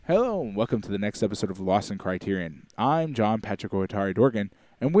Hello, and welcome to the next episode of Lost in Criterion. I'm John Patrick Oatari Dorgan,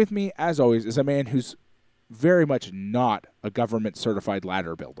 and with me, as always, is a man who's very much not a government-certified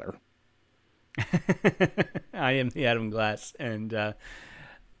ladder builder. I am the Adam Glass, and I'll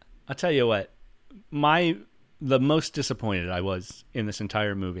tell you what, the most disappointed I was in this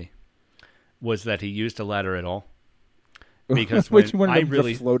entire movie was that he used a ladder at all. Because when you wanted him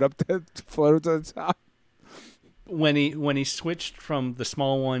to float up to the top. When he switched from the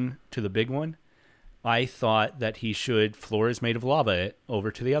small one to the big one, I thought that he should floor is made of lava it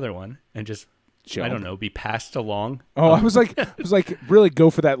over to the other one and just jump. I don't know, be passed along. Oh, I was like, really go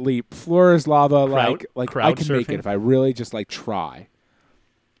for that leap. Floor is lava, like I can surfing. make it if I really just try.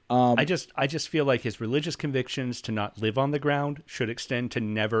 I just feel like his religious convictions to not live on the ground should extend to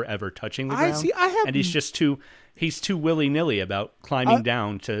never ever touching the ground. And he's too willy-nilly about climbing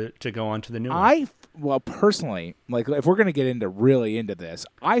down to go onto the new one. Well, personally, if we're going to get into this,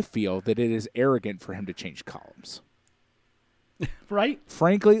 I feel that it is arrogant for him to change columns. Right?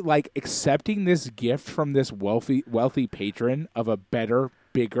 Frankly, accepting this gift from this wealthy patron of a better,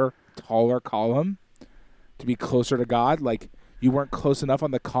 bigger, taller column to be closer to God, you weren't close enough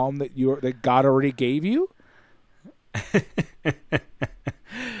on the column that God already gave you?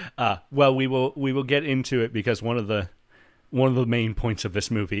 Well, we will get into it because one of the main points of this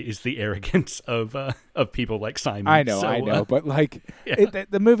movie is the arrogance of people like Simon. I know, but yeah.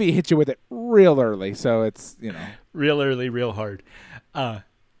 The movie hits you with it real early, so it's real early, real hard.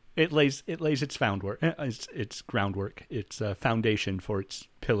 It lays its groundwork, its foundation for its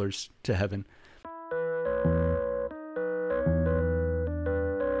pillars to heaven.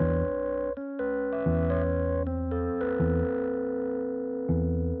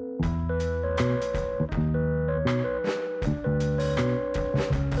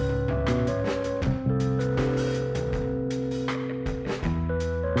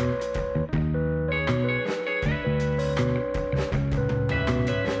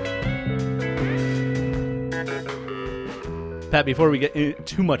 Pat, before we get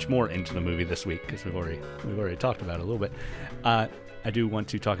too much more into the movie this week, because we've already talked about it a little bit, I do want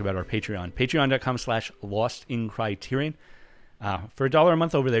to talk about our Patreon. Patreon.com/LostInCriterion. For $1 a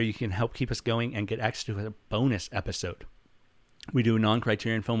month over there, you can help keep us going and get access to a bonus episode. We do a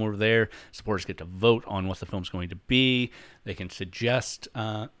non-Criterion film over there. Supporters get to vote on what the film's going to be. They can suggest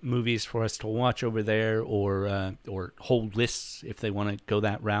movies for us to watch over there, or whole lists if they want to go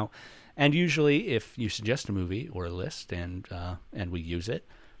that route. And usually, if you suggest a movie or a list and we use it,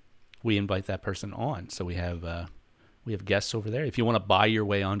 we invite that person on. So we have guests over there. If you want to buy your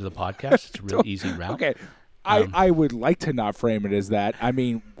way onto the podcast, it's a real easy route. Okay, I would like to not frame it as that. I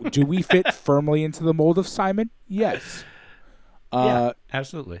mean, do we fit firmly into the mold of Simon? Yes. Yeah,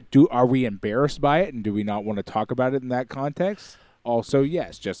 absolutely. Are we embarrassed by it, and do we not want to talk about it in that context? Also,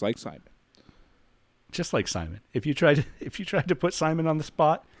 yes, just like Simon. Just like Simon. If you tried to put Simon on the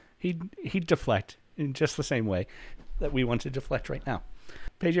spot, he'd deflect in just the same way that we want to deflect right now.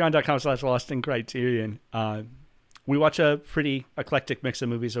 Patreon.com/LostInCriterion. We watch a pretty eclectic mix of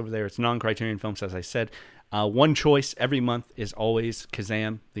movies over there. It's non-Criterion films, as I said. One choice every month is always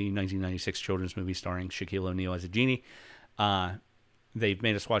Kazam, the 1996 children's movie starring Shaquille O'Neal as a genie. They've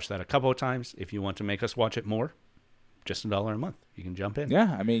made us watch that a couple of times. If you want to make us watch it more, just $1 a month. You can jump in.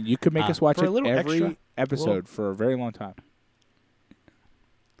 Yeah, I mean, you could make us watch it every episode for a very long time.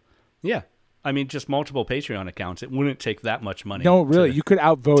 Yeah. I mean, just multiple Patreon accounts. It wouldn't take that much money. No, really. You could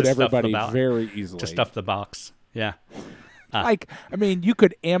outvote everybody very easily. To stuff the box. Yeah. You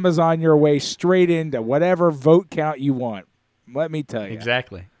could Amazon your way straight into whatever vote count you want. Let me tell you.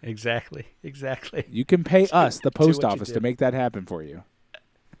 Exactly. You can pay us, the post office, to make that happen for you.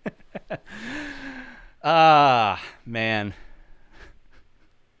 Man.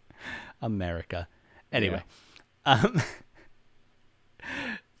 America. Anyway. Yeah.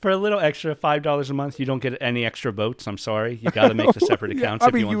 For a little extra, $5 a month, you don't get any extra votes. I'm sorry. You got to make the separate accounts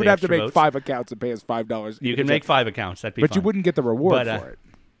if you want the extra votes. You would have to make 5 accounts and pay us $5. You can make 5 accounts. That'd be fine. But you wouldn't get the reward for it.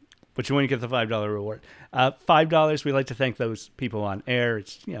 But you wouldn't get the $5 reward. $5, we like to thank those people on air.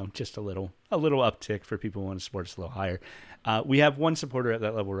 It's just a little uptick for people who want to support us a little higher. We have one supporter at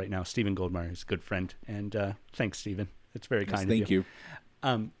that level right now, Stephen Goldmeyer, who's a good friend. And thanks, Stephen. It's very kind of you.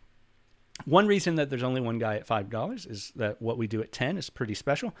 Thank you. One reason that there's only one guy at $5 is that what we do at $10 is pretty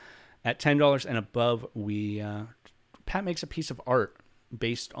special. At $10 and above, Pat makes a piece of art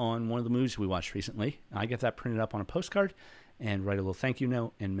based on one of the movies we watched recently. I get that printed up on a postcard and write a little thank you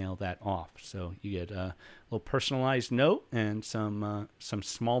note and mail that off. So you get a little personalized note and some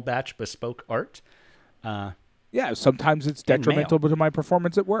small batch bespoke art. Yeah, sometimes it's detrimental to my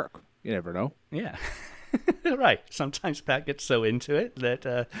performance at work. You never know. Yeah. Right. Sometimes Pat gets so into it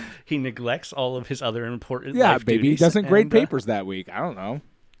that he neglects all of his other important Yeah, life maybe he duties. doesn't grade And, papers that week. I don't know.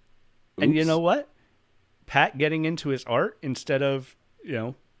 and you Oops. know what? Pat getting into his art instead of,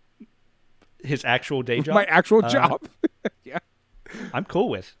 his actual day job. My actual job. Yeah. I'm cool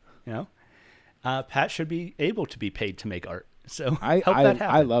with, Pat should be able to be paid to make art. So I help that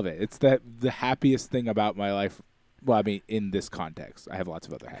happen. I love it. It's the happiest thing about my life. Well, I mean, in this context, I have lots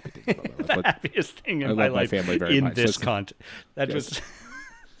of other happy things about my life. The but happiest thing I in my love my life family very in much. this Listen, context. That yes.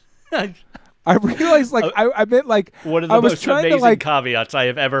 was I realized, like, I meant, like, one of I the was most trying amazing to, like, caveats I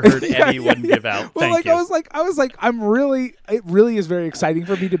have ever heard anyone give out. Well, Thank like, you. I was like, it really is very exciting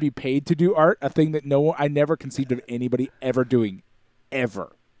for me to be paid to do art, a thing that I never conceived of anybody ever doing,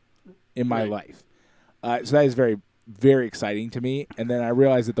 ever, in my life. So that is very, very exciting to me. And then I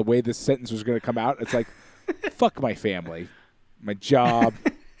realized that the way this sentence was going to come out, it's like, fuck my family, my job,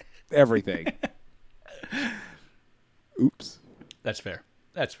 everything. Oops. That's fair.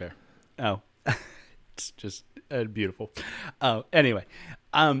 Oh, it's just beautiful. Anyway,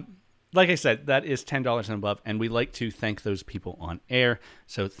 like I said, that is $10 and above, and we like to thank those people on air.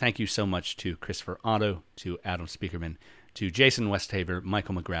 So thank you so much to Christopher Otto, to Adam Speakerman, to Jason Westhaver,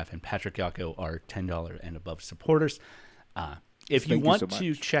 Michael McGrath, and Patrick Yako, our $10 and above supporters. If you want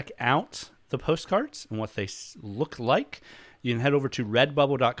to check out the postcards and what they look like, you can head over to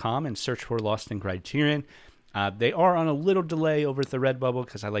redbubble.com and search for Lost in Criterion. They are on a little delay over at the Redbubble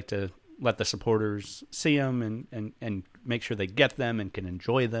because I like to let the supporters see them and make sure they get them and can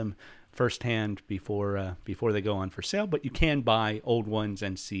enjoy them firsthand before they go on for sale. But you can buy old ones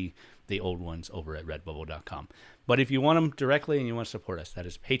and see the old ones over at redbubble.com. But if you want them directly and you want to support us, that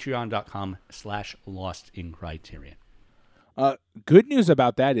is patreon.com/lostincriterion. Good news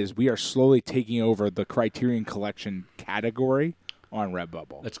about that is we are slowly taking over the Criterion Collection category on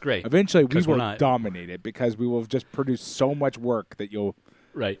Redbubble. That's great. Eventually, we will dominate it because we will have just produced so much work that you'll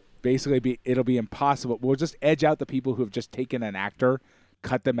basically it'll be impossible. We'll just edge out the people who have just taken an actor,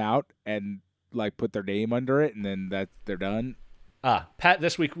 cut them out, and like put their name under it, and then they're done. Pat,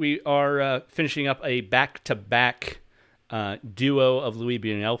 this week we are finishing up a back-to-back duo of Louis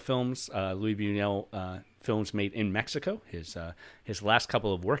Buñuel films. Louis Buñuel films made in Mexico. His last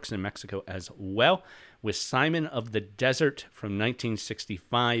couple of works in Mexico as well, with Simon of the Desert from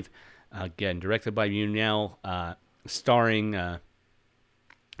 1965, again directed by Buñuel, starring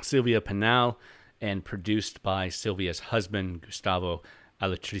Silvia Pinal, and produced by Silvia's husband Gustavo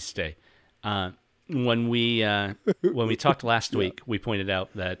Alatriste. When we talked last week, we pointed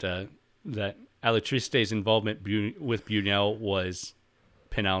out that Alatriste's involvement with Buñuel was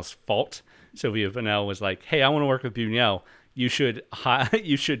Pinal's fault. Sylvia Pinal was like, "Hey, I want to work with Buñuel. You should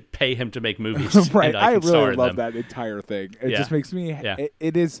pay him to make movies." Right. And I really love that entire thing. It just makes me. Yeah.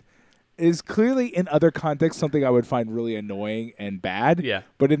 It is clearly in other contexts something I would find really annoying and bad. Yeah.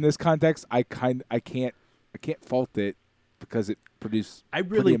 But in this context, I can't fault it because it produced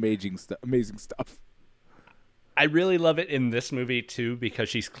pretty amazing stuff. I really love it in this movie too because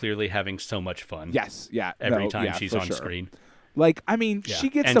she's clearly having so much fun. Yes. Yeah. Every time she's on screen. Like, I mean, she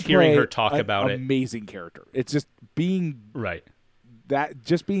gets and to play hearing her talk an about amazing character. It's just being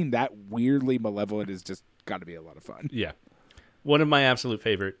that weirdly malevolent is just got to be a lot of fun. Yeah, one of my absolute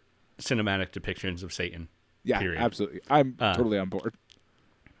favorite cinematic depictions of Satan. Yeah, period. Absolutely. I'm totally on board.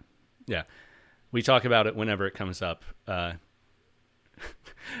 Yeah, we talk about it whenever it comes up.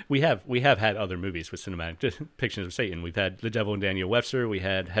 We have had other movies with cinematic depictions of Satan. We've had The Devil and Daniel Webster. We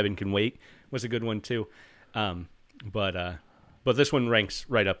had Heaven Can Wait was a good one too. But this one ranks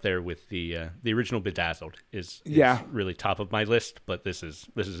right up there with the original Bedazzled is really top of my list. But this is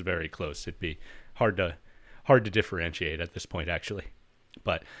very close. It'd be hard to differentiate at this point, actually.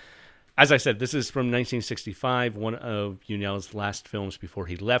 But as I said, this is from 1965, one of Buñuel's last films before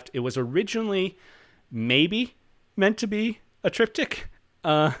he left. It was originally maybe meant to be a triptych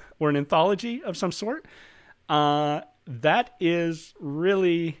or an anthology of some sort. That is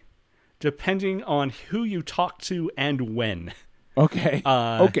really depending on who you talk to and when. Okay.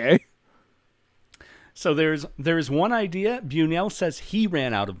 Okay. So there's one idea. Buñuel says he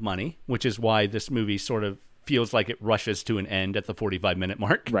ran out of money, which is why this movie sort of feels like it rushes to an end at the 45-minute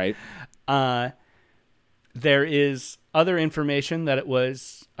mark. Right. There is other information that it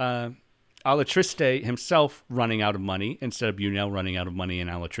was Alatriste himself running out of money instead of Buñuel running out of money and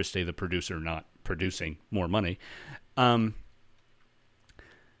Alatriste, the producer, not producing more money.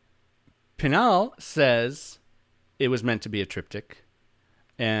 Pinal says it was meant to be a triptych,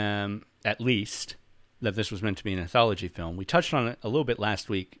 at least, that this was meant to be an anthology film. We touched on it a little bit last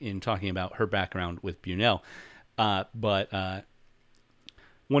week in talking about her background with Buñuel, but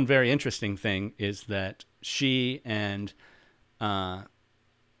one very interesting thing is that she and her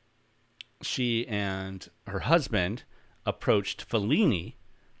husband approached Fellini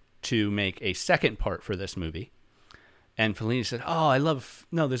to make a second part for this movie. And Fellini said,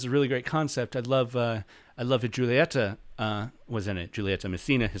 this is a really great concept. I'd love if Giulietta was in it. Giulietta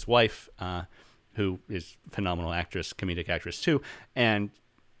Messina, his wife, who is a phenomenal actress, comedic actress too. And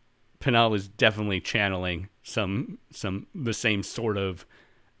Pinal is definitely channeling the same sort of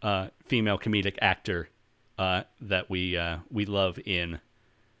female comedic actor that we love in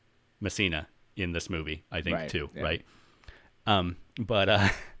Messina in this movie, I think, too, yeah. Right?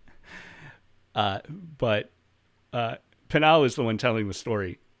 But Pinal is the one telling the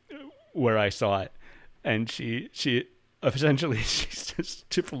story where I saw it, and she essentially she says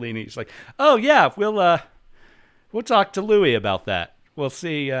to Fellini, she's like, "Oh yeah, we'll talk to Louis about that. We'll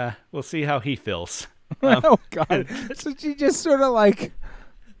see how he feels." Oh God! So she just sort of like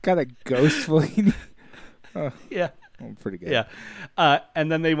kind of ghost Fellini. Yeah, pretty good. Yeah,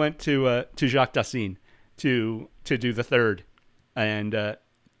 and then they went to Jacques Dassin to do the third, and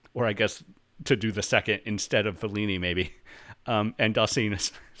or I guess to do the second instead of Fellini, maybe. And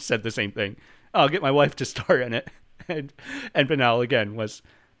Dassin said the same thing. I'll get my wife to star in it, and Pinal again was,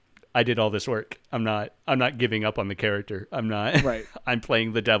 I did all this work. I'm not giving up on the character. I'm not. Right. I'm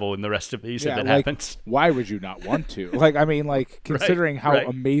playing the devil in the rest of these. Yeah, if it happens. Why would you not want to? Considering how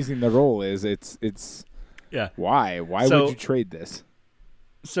amazing the role is, it's. Yeah. Why would you trade this?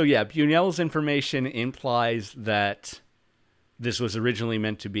 So yeah, Buñuel's information implies that this was originally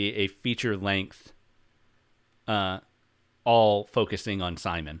meant to be a feature length, all focusing on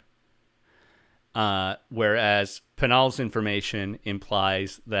Simon. Whereas Pinal's information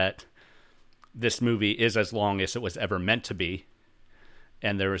implies that this movie is as long as it was ever meant to be,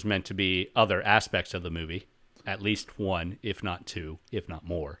 and there was meant to be other aspects of the movie, at least one, if not two, if not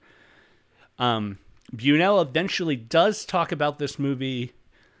more. Buñuel eventually does talk about this movie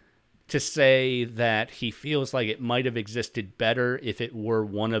to say that he feels like it might have existed better if it were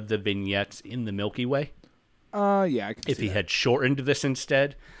one of the vignettes in the Milky Way. Yeah, I can see if he had shortened this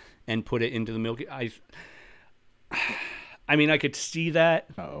instead and put it into the Milky Way. I mean, I could see that.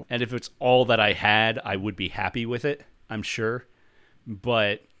 Uh-oh. And if it's all that I had, I would be happy with it, I'm sure.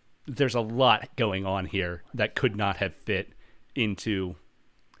 But there's a lot going on here that could not have fit into...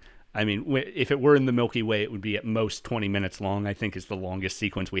 I mean, if it were in the Milky Way, it would be at most 20 minutes long, I think is the longest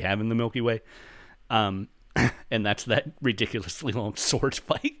sequence we have in the Milky Way. And that's that ridiculously long sword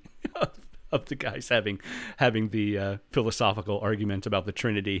fight of the guys having the philosophical argument about the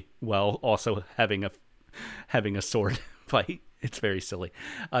Trinity while also having a sword fight. It's very silly.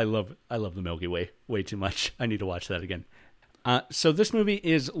 I love the Milky Way way too much. I need to watch that again. So this movie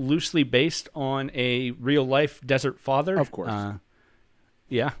is loosely based on a real-life desert father. Of course.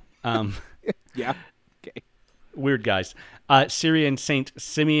 Yeah. Yeah. Okay. Weird guys. Syrian Saint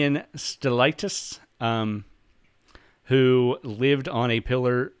Simeon Stylites, who lived on a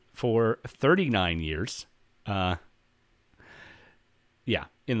pillar for 39 years. In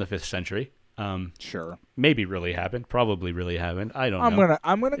the 5th century. Sure. Maybe really happened. Probably really happened. I don't know.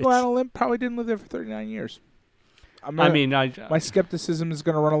 I'm gonna go out on a limb. Probably didn't live there for 39 years. My skepticism is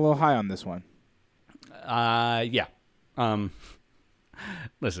gonna run a little high on this one. Yeah.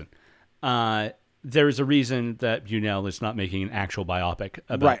 Listen, there's a reason that Buñuel is not making an actual biopic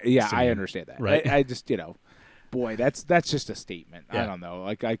about. Right. Yeah, Simeon, I understand that. Right. I just, boy, that's just a statement. Yeah. I don't know.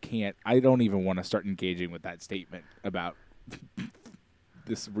 Like, I don't even want to start engaging with that statement about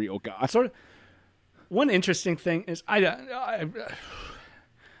this real God. Sort of. One interesting thing is I've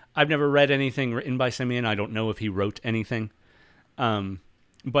never read anything written by Simeon. I don't know if he wrote anything.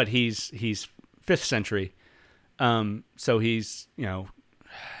 But he's 5th century. So he's,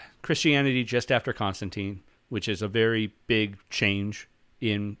 Christianity just after Constantine, which is a very big change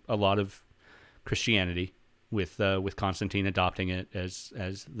in a lot of Christianity with Constantine adopting it as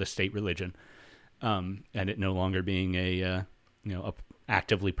the state religion, and it no longer being a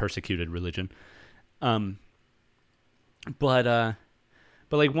actively persecuted religion. But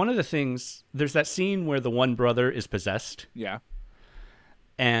like one of the things, there's that scene where the one brother is possessed. Yeah.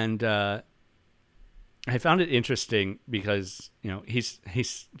 And I found it interesting because, he's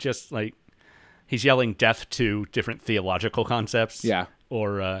just like, he's yelling death to different theological concepts. Yeah.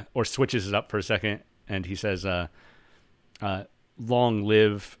 Or switches it up for a second and he says, long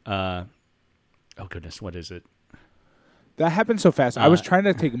live, oh goodness, what is it? That happened so fast. I was trying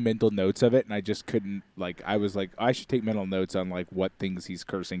to take mental notes of it and I just couldn't, I was like, I should take mental notes on what things he's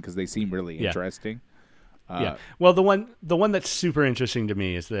cursing because they seem really interesting. Yeah. Well, the one that's super interesting to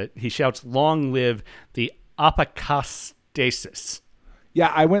me is that he shouts, "Long live the apokatastasis."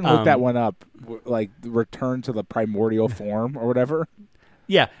 Yeah, I went and looked that one up, like the return to the primordial form or whatever.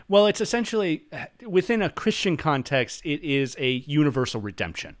 Yeah, well, it's essentially within a Christian context, it is a universal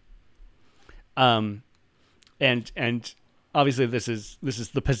redemption. And obviously this is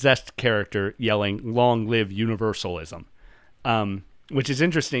the possessed character yelling "Long live universalism," which is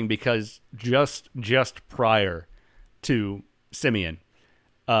interesting because just prior to Simeon,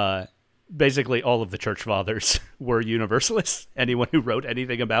 basically all of the church fathers were universalists. Anyone who wrote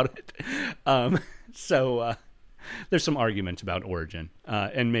anything about it, so there's some argument about Origen,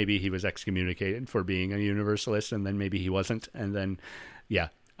 and maybe he was excommunicated for being a universalist, and then maybe he wasn't, and then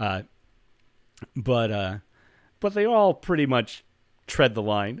but they all pretty much tread the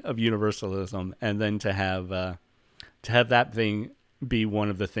line of universalism, and then to have that thing be one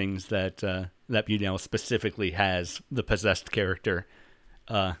of the things that that Buñuel specifically has the possessed character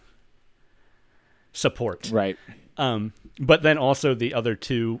support, Right. But then also the other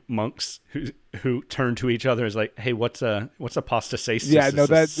two monks who turn to each other is like, "Hey, what's apostasis?" Yeah, no,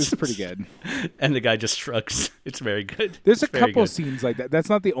 that is pretty good. And the guy just shrugs. It's very good. There's It's a very couple good. scenes like that. That's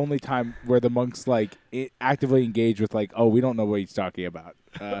not the only time where the monks like actively engage with like, oh, we don't know what he's talking about.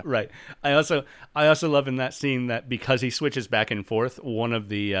 Right. I also love in that scene that because he switches back and forth, one of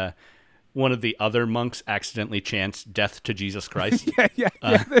the other monks accidentally chants "Death to Jesus Christ." yeah.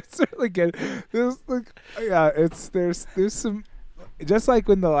 That's really good. There's like, there's some, just like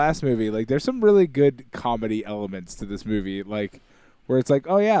in the last movie, like there's some really good comedy elements to this movie, like where it's like,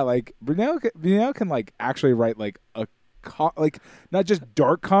 oh yeah, like Buñuel can like actually write like a like not just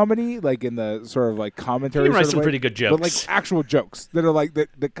dark comedy, like in the sort of like commentary. He writes sort of some way, pretty good but like jokes. actual jokes that are like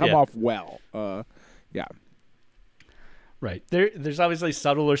that come Yeah. off well. Yeah. Right. There's obviously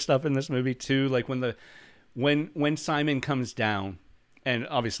subtler stuff in this movie too, like when Simon comes down, and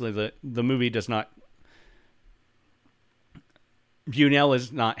obviously the movie does not. Buñuel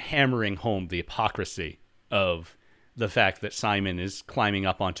is not hammering home the hypocrisy of the fact that Simon is climbing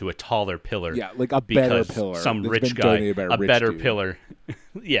up onto a taller pillar. Yeah, like a better because pillar. some that's rich been guy, donated by a rich better dude. pillar.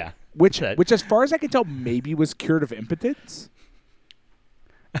 Yeah. Which, as far as I can tell, maybe was curative impotence.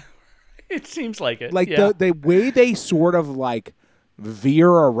 It seems like it. Like yeah. the way they sort of like veer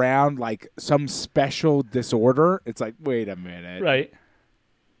around like some special disorder. It's like, wait a minute. Right.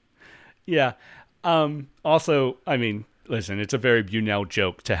 Yeah. Also, I mean, listen, it's a very Buñuel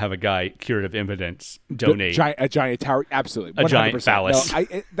joke to have a guy curative impotence donate A giant tower. Absolutely. a 100%. giant phallus. No,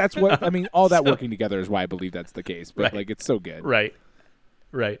 that's what, I mean, all that So- working together is why I believe that's the case. But Right. like, it's so good. Right.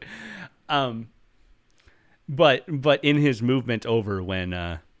 But in his movement over when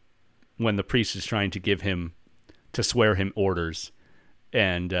the priest is trying to swear him orders,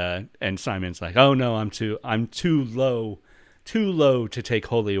 and Simon's like, "Oh no, I'm too low to take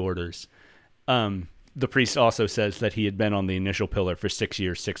holy orders." The priest also says that he had been on the initial pillar for 6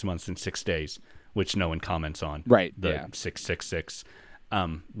 years, 6 months, and 6 days, which no one comments on. Right, The yeah. 666,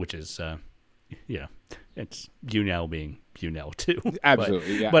 which is it's Buñuel being Buñuel too.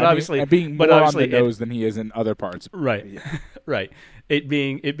 Absolutely. Yeah. But I mean, obviously, and being but more on obviously the nose than he is in other parts. Right. Right. It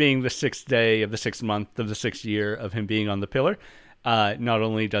being the 6th day of the 6th month of the 6th year of him being on the pillar, not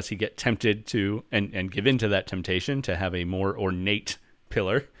only does he get tempted to and give in to that temptation to have a more ornate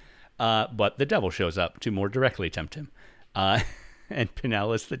pillar, but the devil shows up to more directly tempt him. And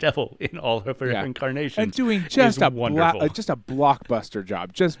Pinel is the devil in all of her Yeah. incarnations. And doing just is wonderful. just a blockbuster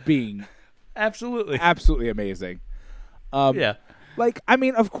job. Just being Absolutely. absolutely amazing. Yeah. Like, I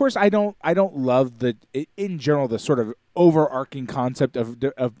mean, of course, I don't love in general the sort of overarching concept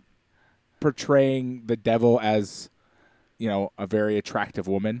of portraying the devil as, you know, a very attractive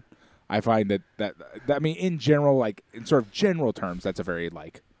woman. I find that I mean, in general, like in sort of general terms, that's a very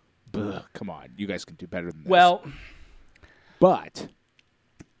like, come on, you guys can do better than this. Well, but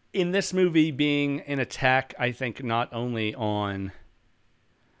in this movie being an attack, I think not only on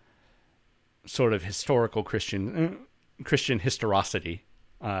sort of historical Christian historicity,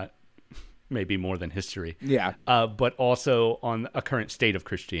 maybe more than history, yeah, but also on a current state of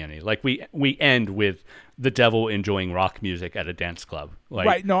Christianity. Like we end with the devil enjoying rock music at a dance club, like,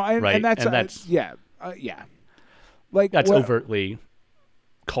 right. No, and that's yeah. Like that's what- overtly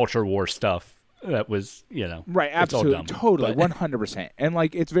culture war stuff. That was, right. it's all Absolutely, dumb, totally, but- 100%. And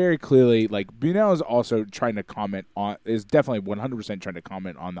like, it's very clearly like Buñuel is also trying to comment on, is definitely 100% trying to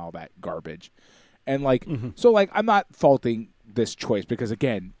comment on all that garbage. And like, so like, I'm not faulting this choice because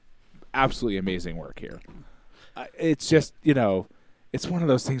again, absolutely amazing work here. It's just, it's one of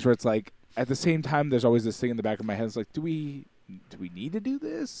those things where it's like, at the same time, there's always this thing in the back of my head. It's like, do we need to do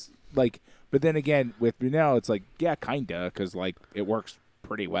this? Like, but then again, with Buñuel, it's like, yeah, kinda, because like it works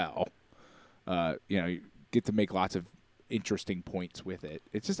pretty well. You get to make lots of interesting points with it.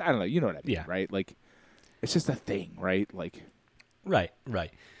 It's just I don't know. You know what I mean, Yeah. right? Like, it's just a thing, right? Like, Right.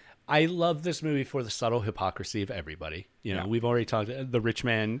 I love this movie for the subtle hypocrisy of everybody. You know, Yeah. we've already talked. The rich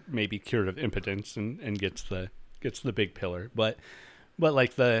man may be cured of impotence and gets the big pillar, but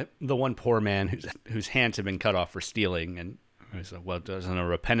like the one poor man whose hands have been cut off for stealing, and he's like, well, doesn't a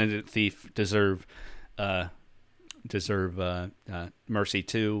repentant thief deserve mercy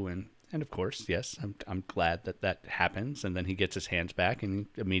too? And of course, yes, I'm glad that happens, and then he gets his hands back and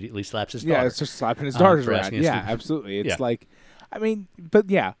he immediately slaps his daughter. it's just slapping his daughters for around. asking us Yeah, to- absolutely. It's Yeah. like, I mean, but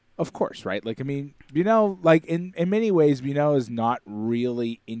yeah, of course, right? Like, I mean, like in many ways, is not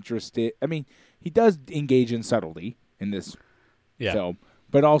really interested. I mean, he does engage in subtlety in this Yeah. film,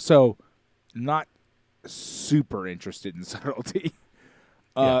 but also not super interested in subtlety.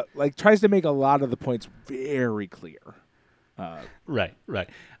 Yeah. Like tries to make a lot of the points very clear. Right.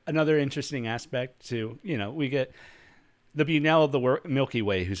 Another interesting aspect too, we get the Buñuel of the Milky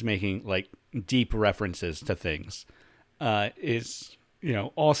Way, who's making like deep references to things, is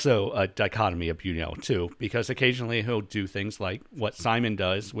also a dichotomy of Buñuel too, because occasionally he'll do things like what Simon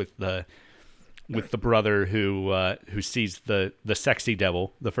does with the brother who sees the sexy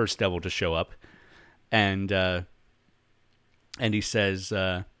devil, the first devil to show up, and he says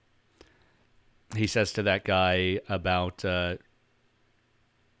to that guy about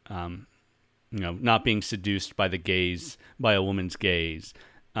not being seduced by a woman's gaze.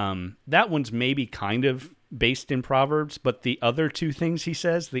 That one's maybe kind of based in Proverbs, but the other two things he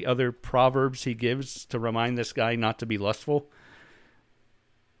says, the other proverbs he gives to remind this guy not to be lustful,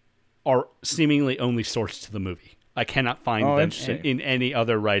 are seemingly only sourced to the movie. I cannot find them in any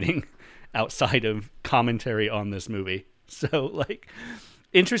other writing outside of commentary on this movie. So, like,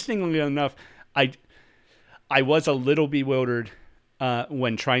 interestingly enough, I was a little bewildered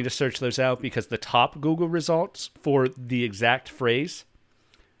when trying to search those out, because the top Google results for the exact phrase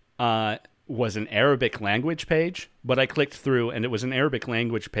was an Arabic language page, but I clicked through and it was an Arabic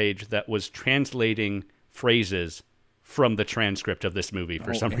language page that was translating phrases from the transcript of this movie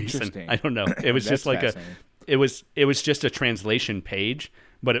for some reason. I don't know. It was just like it was just a translation page,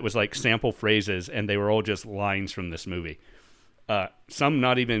 but it was like sample phrases, and they were all just lines from this movie. Some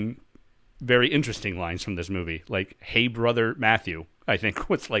not even very interesting lines from this movie, like "Hey, brother Matthew," I think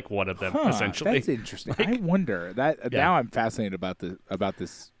was like one of them. Essentially, That's interesting. I wonder that now. I'm fascinated about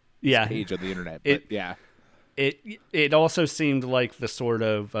this page on the internet. But It also seemed like the sort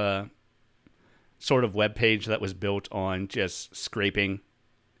of web page that was built on just scraping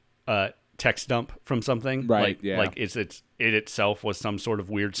text dump from something. Right. Like it itself was some sort of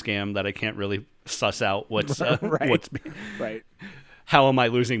weird scam that I can't really suss out what's right. How am I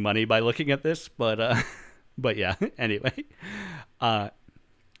losing money by looking at this? But yeah. Anyway, but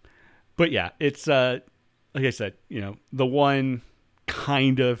yeah, it's like I said, the one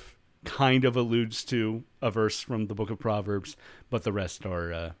kind of alludes to a verse from the Book of Proverbs, but the rest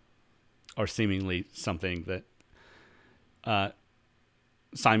are seemingly something that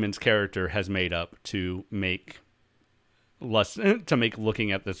Simon's character has made up to make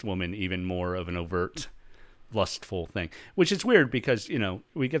looking at this woman even more of an overt lustful thing, which is weird because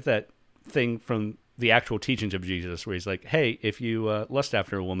we get that thing from the actual teachings of Jesus where he's like, hey, if you lust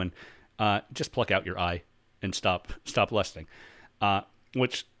after a woman, just pluck out your eye and stop lusting,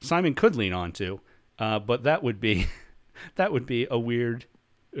 which Simon could lean on to, but that would be a weird,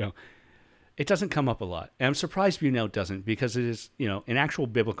 it doesn't come up a lot. And I'm surprised Buñuel doesn't, because it is, an actual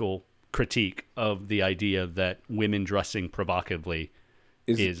biblical critique of the idea that women dressing provocatively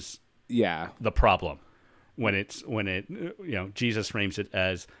is the problem. When Jesus frames it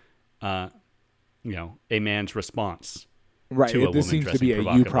as, a man's response. Right. To a this woman seems to be a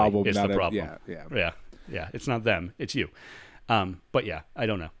dressing you problem, is not the a problem. Yeah. It's not them, it's you. But yeah, I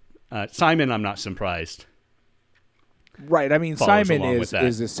don't know. Simon, I'm not surprised. Right. I mean, Follows Simon along with that.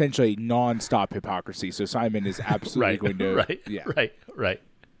 is essentially nonstop hypocrisy. So Simon is absolutely going to Right.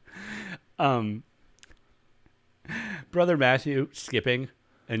 Brother Matthew skipping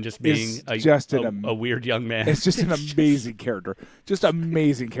and just being a weird young man. It's just an amazing character. Just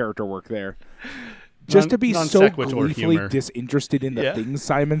amazing character work there. Just to be so gleefully humor. disinterested in the things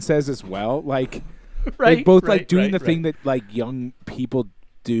Simon says as well. Like, right, both like doing the thing that like young people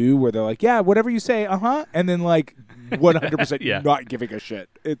do where they're like, yeah, whatever you say, and then like 100% not giving a shit.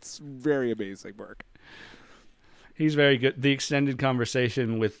 It's very amazing work. He's very good. The extended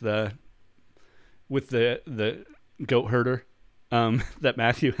conversation with the goat herder that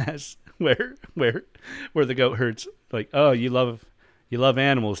Matthew has, where the goat herd's like, oh, you love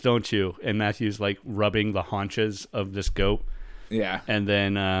animals, don't you? And Matthew's like rubbing the haunches of this goat. Yeah. And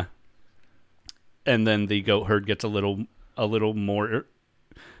then the goat herd gets a little a little more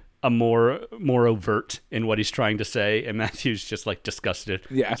more overt in what he's trying to say, and Matthew's just like disgusted.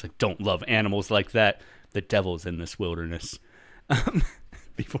 Yeah. It's like, don't love animals like that. The devil's in this wilderness.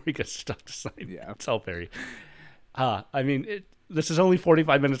 Before he gets stuck to sign. Yeah. It's all very I mean, this is only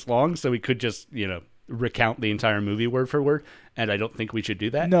 45 minutes long, so we could just, recount the entire movie word for word, and I don't think we should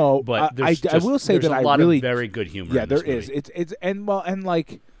do that. No, but I will say there's that a lot really of very good humor. Yeah, in this there is. movie. It's and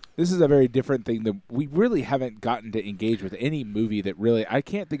like this is a very different thing that we really haven't gotten to engage with any movie that really. I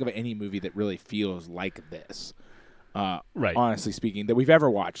can't think of any movie that really feels like this. Right. Honestly speaking, that we've ever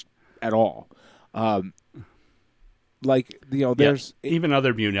watched at all. There's even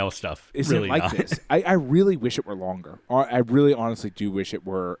other Bunell stuff isn't really like not. this. I really wish it were longer. I really honestly do wish it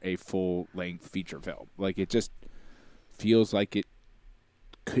were a full length feature film. Like it just feels like it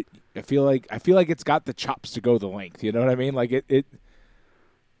could. I feel like it's got the chops to go the length. You know what I mean? Like it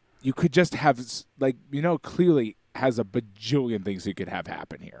you could just have clearly has a bajillion things you could have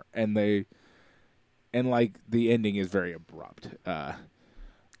happen here, and the ending is very abrupt. The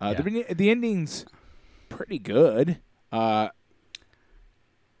ending's pretty good. I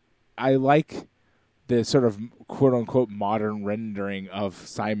like the sort of quote unquote modern rendering of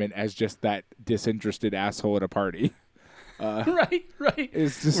Simon as just that disinterested asshole at a party. Right.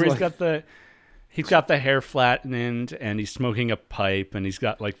 It's just where like, he's got the hair flattened, and he's smoking a pipe, and he's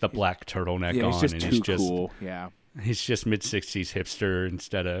got like the black turtleneck yeah, on, it's just and too he's just cool. Yeah, he's just mid-60s hipster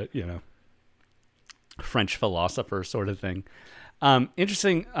instead of French philosopher sort of thing.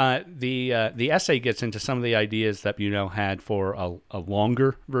 Interesting. The essay gets into some of the ideas that Bunell had for a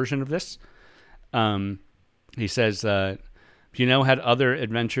longer version of this. He says Bunell had other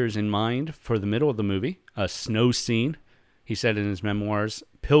adventures in mind for the middle of the movie. A snow scene, he said in his memoirs,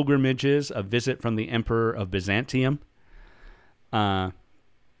 pilgrimages, a visit from the Emperor of Byzantium. Of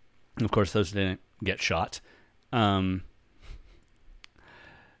course, those didn't get shot.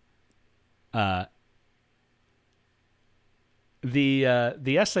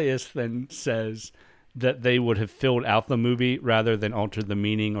 The essayist then says that they would have filled out the movie rather than altered the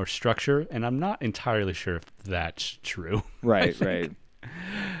meaning or structure, and I'm not entirely sure if that's true. right.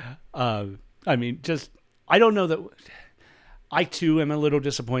 I mean, I don't know that. I too am a little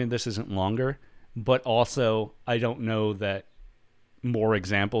disappointed this isn't longer, but also I don't know that more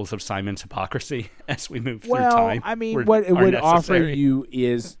examples of Simon's hypocrisy as we move through time. I mean, what it would offer you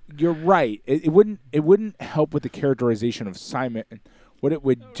is, you're right. It wouldn't help with the characterization of Simon. What it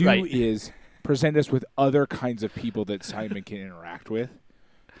would do is present us with other kinds of people that Simon can interact with,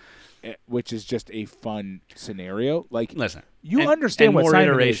 which is just a fun scenario. Like, listen, understand what more Simon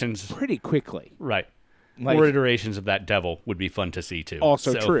iterations is pretty quickly. Right. Like, more iterations of that devil would be fun to see too.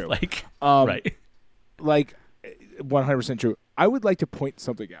 Also true. Like, right. Like, 100% true. I would like to point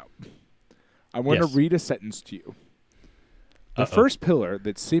something out. I want to read a sentence to you. The first pillar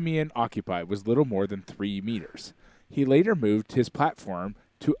that Simeon occupied was little more than 3 meters. He later moved his platform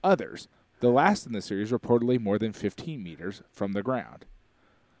to others. The last in the series reportedly more than 15 meters from the ground.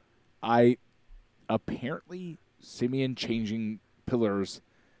 Apparently, Simeon changing pillars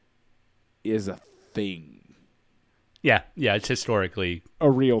is a thing. Yeah, it's historically a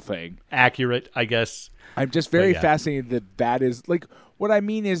real thing. Accurate, I guess. I'm just very fascinated that is, like, what I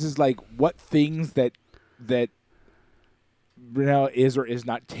mean is like what things that Brunel is or is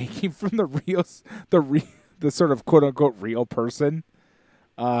not taking from the sort of quote unquote real person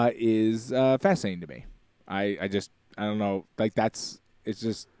is fascinating to me. I don't know, like it's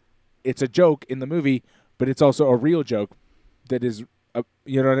a joke in the movie, but it's also a real joke that is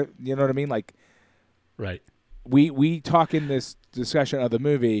you know what I mean, like, right. We talk in this discussion of the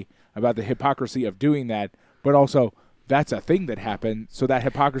movie about the hypocrisy of doing that, but also that's a thing that happened. So that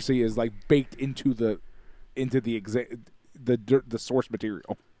hypocrisy is like baked into the source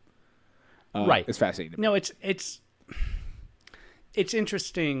material. Right. It's fascinating to me. No, it's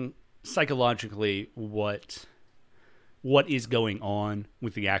interesting psychologically what is going on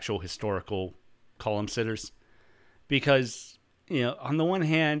with the actual historical column sitters, because on the one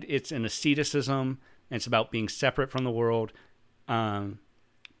hand it's an asceticism. It's about being separate from the world.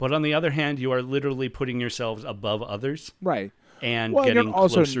 But on the other hand, you are literally putting yourselves above others. Right. And getting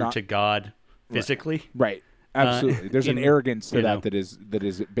closer to God physically. Right. Absolutely. There's an arrogance to that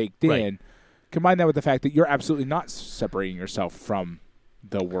is baked in. Right. Combine that with the fact that you're absolutely not separating yourself from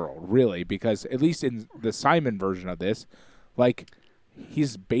the world, really, because at least in the Simon version of this, like,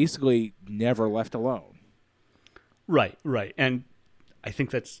 he's basically never left alone. Right. And I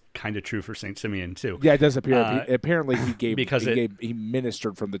think that's kind of true for Saint Simeon too. Yeah, it does appear. Apparently, he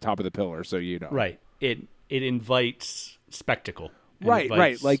ministered from the top of the pillar. So right. It invites spectacle. Right.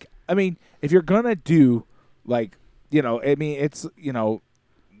 Like, I mean, if you're gonna do like I mean, it's,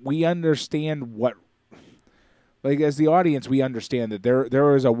 we understand what, like, as the audience, we understand that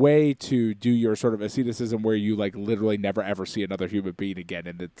there is a way to do your sort of asceticism where you, like, literally never ever see another human being again,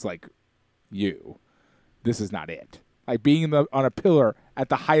 and it's like, this is not it. Like, being on a pillar at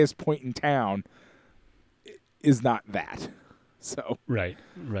the highest point in town is not that. So Right.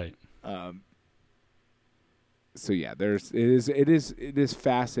 So yeah, it is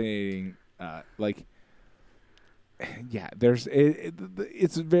fascinating.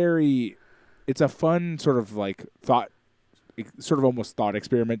 It's a fun sort of like almost thought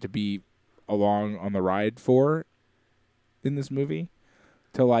experiment to be along on the ride for in this movie,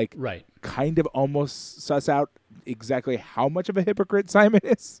 to like Right. kind of almost suss out exactly how much of a hypocrite Simon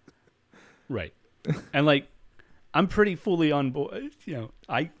is. Right. And like, I'm pretty fully on board.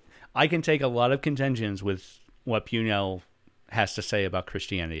 I can take a lot of contentions with what Buñuel has to say about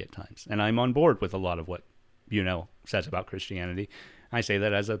Christianity at times, and I'm on board with a lot of what Buñuel says about Christianity. I say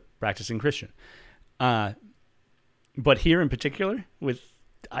that as a practicing Christian. But here in particular,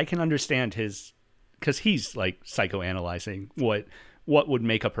 I can understand because he's like psychoanalyzing what would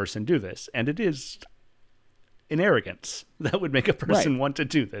make a person do this, and it is an arrogance that would make a person want to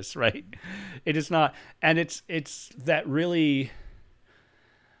do this, right? It is not, and it's that really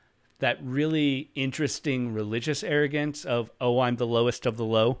interesting religious arrogance of, oh, I'm the lowest of the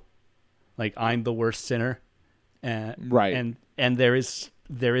low, like I'm the worst sinner, right? And there is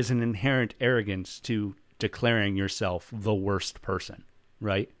an inherent arrogance to declaring yourself the worst person,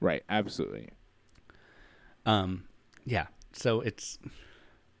 right? Right, absolutely. Yeah. So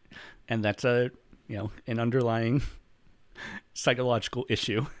and that's an underlying psychological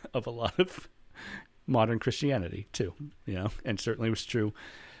issue of a lot of modern Christianity too, and certainly was true,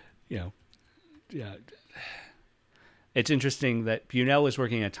 yeah. It's interesting that Buñuel is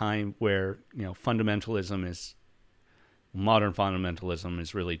working at a time where, modern fundamentalism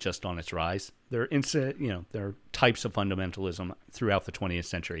is really just on its rise. There are types of fundamentalism throughout the 20th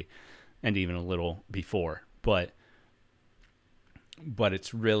century and even a little before, but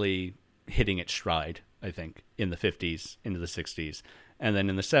it's really hitting its stride, I think, in the 50s, into the 60s. And then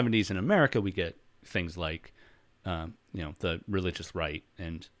in the 70s in America, we get things like, the religious right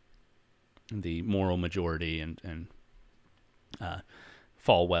and the moral majority and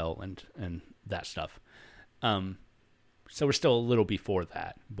Falwell and that stuff. So we're still a little before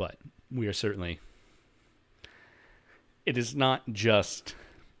that, but we are certainly... It is not just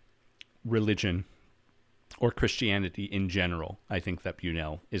religion or Christianity in general, I think, that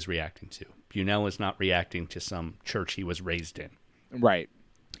Buñuel is reacting to. Buñuel is not reacting to some church he was raised in. Right.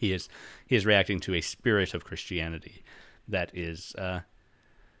 He is reacting to a spirit of Christianity that is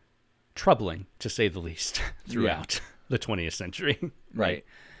troubling, to say the least, throughout the 20th century. Right.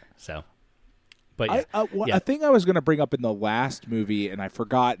 So, but yeah. A thing I was going to bring up in the last movie, and I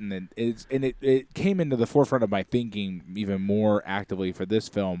forgot, and it came into the forefront of my thinking even more actively for this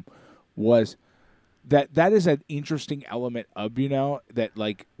film, was that is an interesting element of Buñuel that,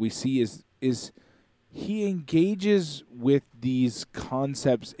 like, we see is he engages with these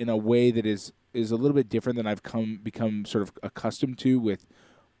concepts in a way that is a little bit different than I've become sort of accustomed to with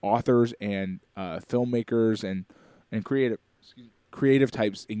authors and filmmakers and creative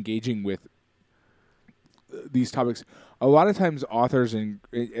types engaging with these topics. A lot of times authors, and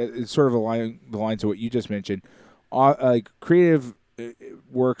it's sort of along the lines of what you just mentioned, like creative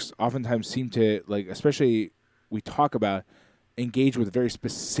works oftentimes seem to, like, especially we talk about, engage with very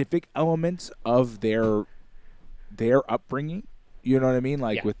specific elements of their upbringing. You know what I mean?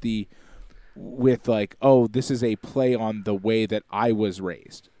 Like with like, oh, this is a play on the way that I was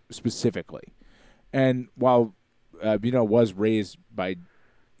raised specifically. And while was raised by,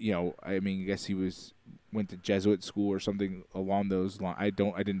 I mean, I guess he went to Jesuit school or something along those lines. I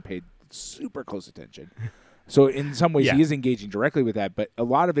didn't pay super close attention. So in some ways he is engaging directly with that, but a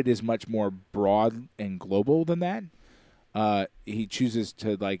lot of it is much more broad and global than that. He chooses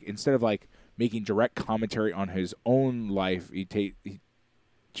to, like, instead of like making direct commentary on his own life, he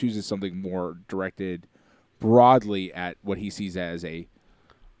chooses something more directed broadly at what he sees as a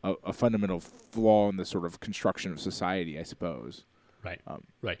fundamental flaw in the sort of construction of society, I suppose. Right.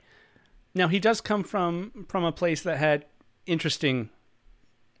 Right. Now, he does come from a place that had interesting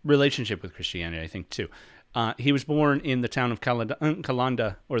relationship with Christianity, I think, too. He was born in the town of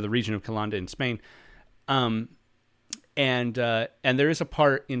Calanda, or the region of Calanda in Spain. And there is a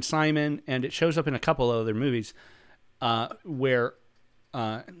part in Simon, and it shows up in a couple of other movies, where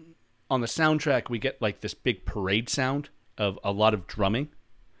on the soundtrack we get like this big parade sound of a lot of drumming,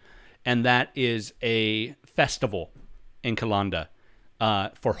 and that is a festival in Calanda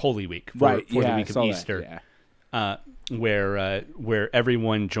for Holy Week, for the week of Easter. where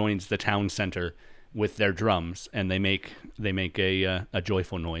everyone joins the town center with their drums, and they make a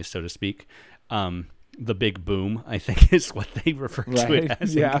joyful noise, so to speak. The big boom, I think, is what they refer to it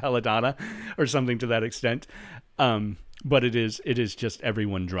as in Caladonna, or something to that extent. But it is just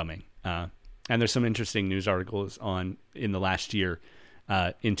everyone drumming. And there's some interesting news articles in the last year,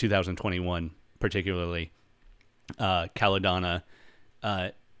 in 2021 particularly. Caladonna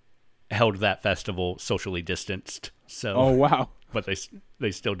held that festival socially distanced. So, oh wow! But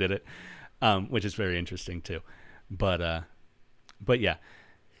they still did it, which is very interesting too. But yeah,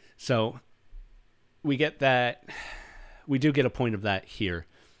 so we get that. We do get a point of that here.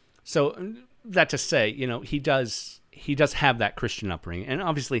 So that to say, he does have that Christian upbringing, and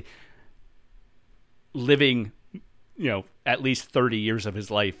obviously living, at least 30 years of his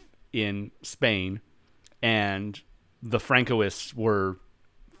life in Spain, and the Francoists were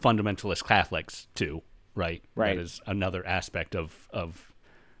fundamentalist Catholics too, right? Right. That is another aspect of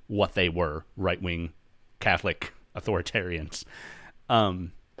what they were, right-wing Catholic authoritarians.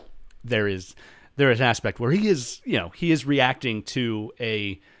 There is an aspect where he is reacting to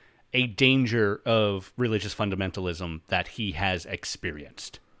a danger of religious fundamentalism that he has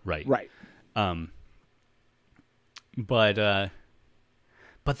experienced, right? Right. But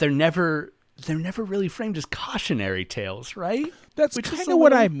they're never really framed as cautionary tales, right? That's kind of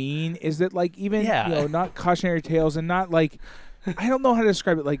what I mean, is that like even not cautionary tales, and not like, I don't know how to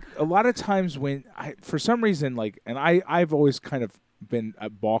describe it. Like a lot of times when for some reason, like, and I've always kind of been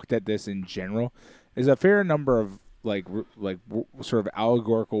balked at this in general, is a fair number of like sort of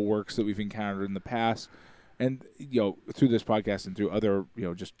allegorical works that we've encountered in the past, and through this podcast and through other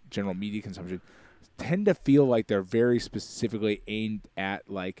just general media consumption, tend to feel like they're very specifically aimed at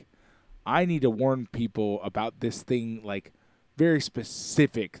like, I need to warn people about this thing, like very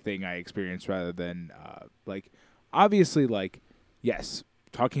specific thing I experienced, rather than like, obviously, like, yes,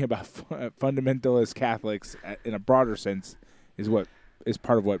 talking about fundamentalist Catholics in a broader sense is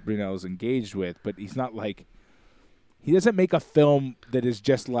part of what Buñuel is engaged with, but he's not like, he doesn't make a film that is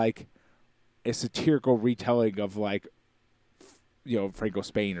just like a satirical retelling of like, Franco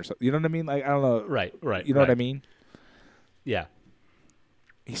Spain or something. You know what I mean? Like, I don't know. Right. You know what I mean? Yeah.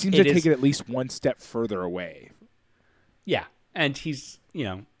 He seems to take it at least one step further away. Yeah. And he's,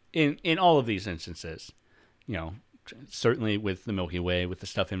 in all of these instances, certainly with the Milky Way, with the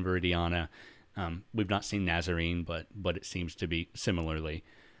stuff in Viridiana, we've not seen Nazarene, but it seems to be similarly.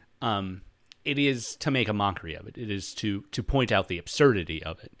 It is to make a mockery of it. It is to point out the absurdity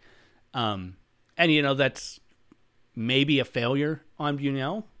of it. And, that's maybe a failure on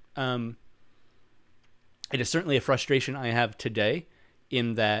Buñuel. It is certainly a frustration I have today,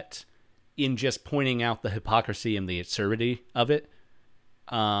 in that, in just pointing out the hypocrisy and the absurdity of it,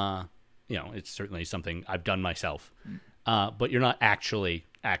 it's certainly something I've done myself. But you're not actually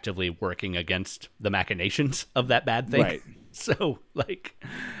actively working against the machinations of that bad thing. Right. So, like,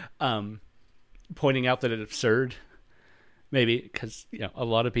 pointing out that it's absurd, maybe because a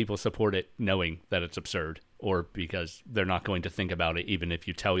lot of people support it knowing that it's absurd, or because they're not going to think about it even if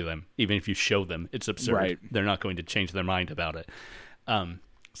you tell them, even if you show them it's absurd. Right. They're not going to change their mind about it.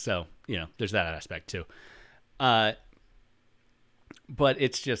 So, there's that aspect too. But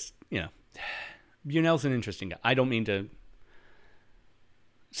it's just, Buñuel's an interesting guy. I don't mean to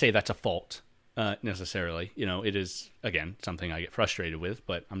say that's a fault necessarily. It is, again, something I get frustrated with,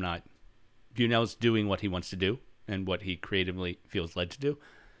 but I'm not. Buñuel's doing what he wants to do and what he creatively feels led to do,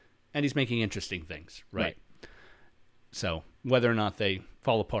 and he's making interesting things, right? So whether or not they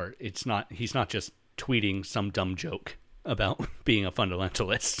fall apart, he's not just tweeting some dumb joke about being a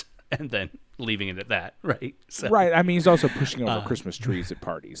fundamentalist and then leaving it at that, right? So, right. I mean, he's also pushing over Christmas trees at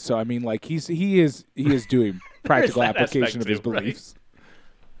parties. So I mean, like, he is doing practical application of his beliefs.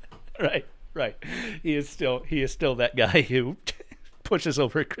 Right. He is still that guy who pushes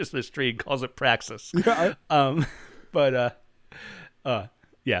over a Christmas tree and calls it praxis. Yeah.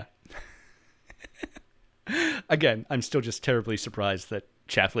 Yeah. Again, I'm still just terribly surprised that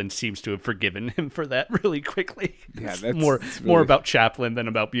Chaplin seems to have forgiven him for that really quickly. Yeah, that's more about Chaplin than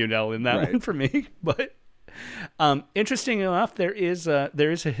about Buñuel in that right. one for me. But interesting enough, there is a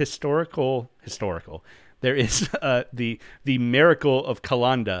historical. There is the Miracle of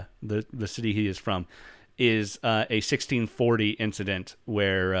Calanda, the city he is from, is a 1640 incident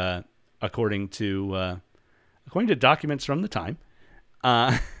where, according to documents from the time,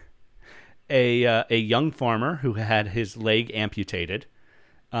 a young farmer who had his leg amputated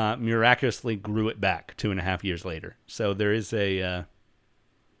miraculously grew it back 2.5 years later. So there is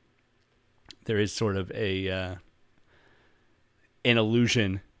sort of an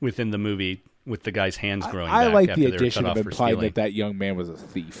allusion within the movie with the guy's hands growing I back like after the they were addition cut of off for implying stealing. that young man was a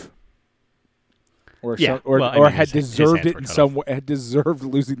thief. Or Yeah, or well, I mean, had his deserved hands it were in cut some off. way, had deserved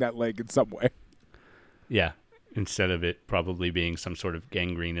losing that leg in some way. Yeah, instead of it probably being some sort of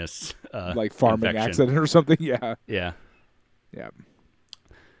gangrenous Like farming infection. accident or something. Yeah. Yeah. Yeah.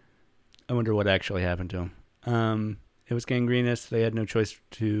 I wonder what actually happened to him. It was gangrenous. They had no choice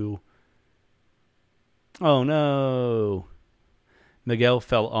to... Oh, no. Miguel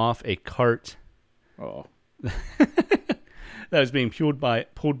fell off a cart Oh. that was being pulled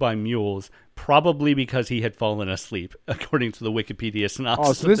by mules, probably because he had fallen asleep, according to the Wikipedia synopsis.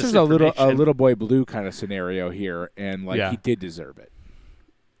 Oh, so of this is a information. little boy blue kind of scenario here, and like Yeah. he did deserve it.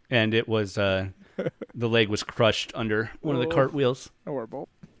 And it was the leg was crushed under one of the cart wheels. Horrible.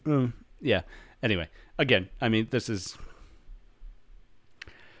 Yeah. Anyway, again, I mean, it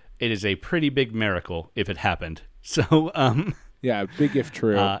is a pretty big miracle if it happened. So, Yeah, big if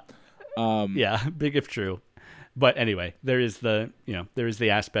true. yeah, big if true. But anyway, there is the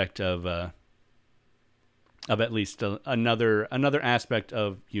aspect of at least another aspect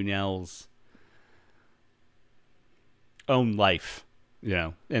of Unel's own life,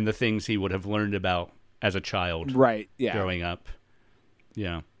 and the things he would have learned about as a child Right. Yeah. growing up.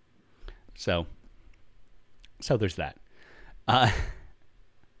 Yeah. So there's that.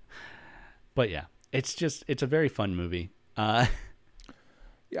 But yeah, it's a very fun movie. Yeah,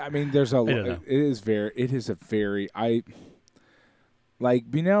 I mean, there's a. don't know. It is a very.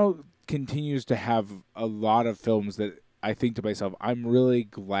 Bunel continues to have a lot of films that I think to myself, I'm really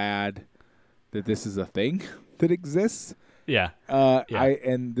glad that this is a thing that exists. Yeah. Yeah.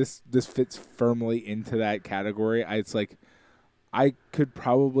 This fits firmly into that category. It's like I could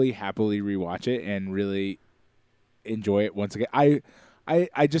probably happily rewatch it and really enjoy it once again.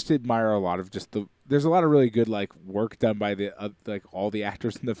 I just admire a lot of just there's a lot of really good like work done by the like all the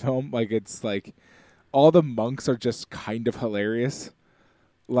actors in the film. Like it's like all the monks are just kind of hilarious.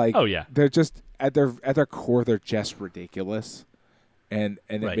 Like Oh, yeah. they're just at their core they're just ridiculous. And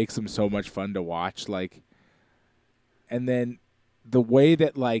it Right. makes them so much fun to watch. Like, and then the way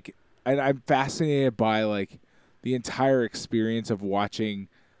that like, and I'm fascinated by like the entire experience of watching,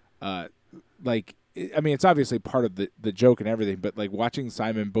 like, I mean, it's obviously part of the joke and everything, but like watching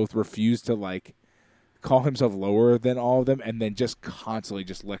Simon both refuse to like call himself lower than all of them, and then just constantly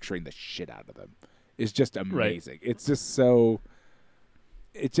just lecturing the shit out of them is just amazing. Right. It's just so,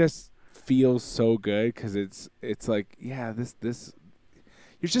 it just feels so good because it's like, yeah, this.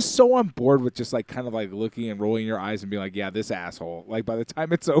 You're just so on board with just like kind of like looking and rolling your eyes and being like, yeah, this asshole. Like by the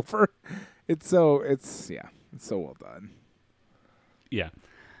time it's over, it's so well done. Yeah.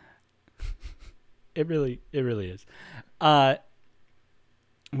 It really is.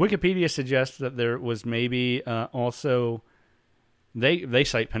 Wikipedia suggests that there was maybe also they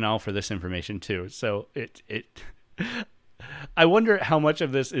cite Penal for this information too. So it I wonder how much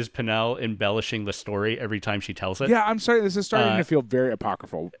of this is Penal embellishing the story every time she tells it. Yeah, I'm sorry. This is starting to feel very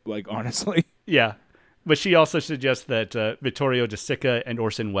apocryphal. Like honestly. Yeah, but she also suggests that Vittorio De Sica and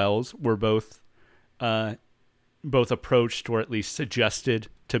Orson Welles were both approached, or at least suggested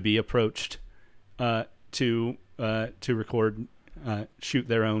to be approached, to record, shoot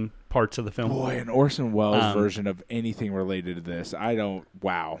their own parts of the film. Boy, an Orson Welles version of anything related to this. I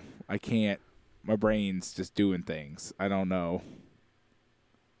can't. My brain's just doing things. I don't know.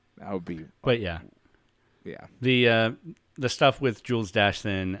 That would be. But yeah. The stuff with Jules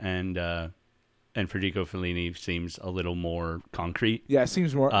Dassin and Federico Fellini seems a little more concrete. Yeah, it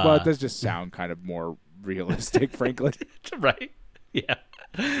seems more. Well, it does just sound kind of more realistic, frankly. Right? Yeah.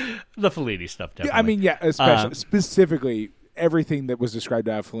 The Fellini stuff, definitely. I mean, yeah, especially specifically everything that was described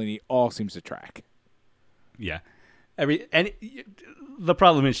out of Fellini all seems to track. Yeah. The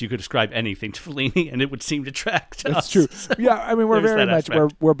problem is you could describe anything to Fellini and it would seem to track to That's us. true. So yeah, I mean, we're very much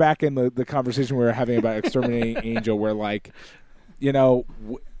aspect. back in the conversation we were having about Exterminating Angel, where like,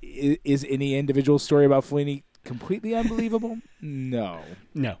 is any individual story about Fellini completely unbelievable? No,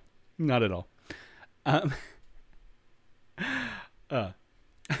 not at all.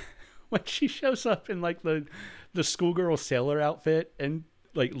 When she shows up in like the schoolgirl sailor outfit and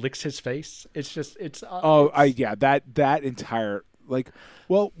like licks his face, it's that entire like,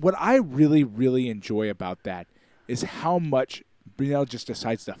 well, what I really really enjoy about that is how much Brunel just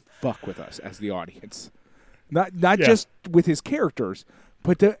decides to fuck with us as the audience, not just with his characters,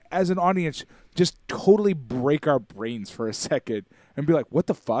 but to, as an audience, just totally break our brains for a second and be like, what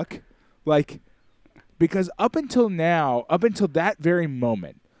the fuck, like, because up until that very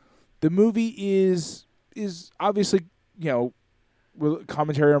moment, the movie is obviously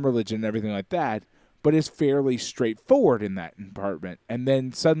commentary on religion and everything like that, but is fairly straightforward in that department. And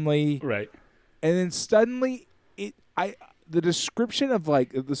then suddenly, right, and then suddenly the description of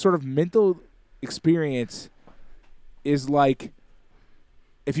like the sort of mental experience is like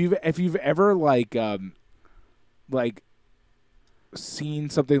if you've ever like seen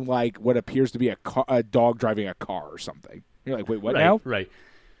something like what appears to be a dog driving a car or something. You're like, wait, what now? Right.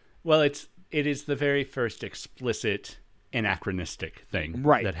 Well, it is the very first explicit anachronistic thing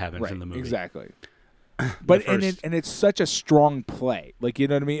that happens in the movie. Exactly. But and it's such a strong play. Like, you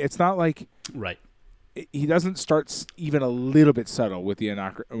know what I mean? It's not like he doesn't start even a little bit subtle with the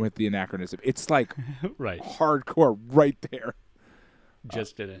anachronism. It's like hardcore right there.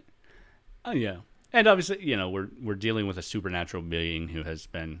 Just did it. Oh yeah. And obviously, you know, we're dealing with a supernatural being who has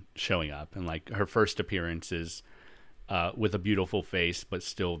been showing up, and like her first appearance is with a beautiful face, but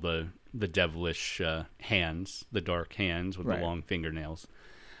still the devilish hands, the dark hands with the long fingernails.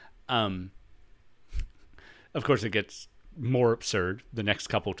 Of course, it gets more absurd the next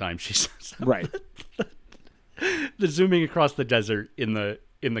couple times she says that. The zooming across the desert in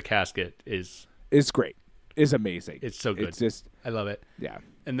the casket is great. Is amazing. It's so good. It's just, I love it. Yeah.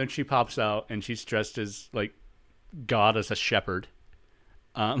 And then she pops out and she's dressed as like God as a shepherd,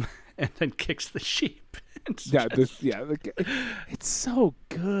 and then kicks the sheep. It's so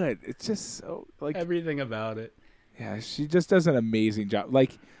good. It's just so like everything about it. Yeah, she just does an amazing job.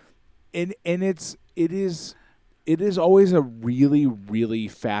 Like, and it is always a really, really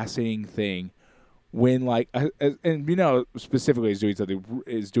fascinating thing when like and you know specifically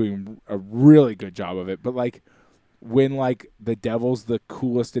is doing a really good job of it, but like when like the devil's the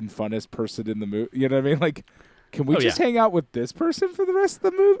coolest and funnest person in the movie, you know what I mean? Like, can we just hang out with this person for the rest of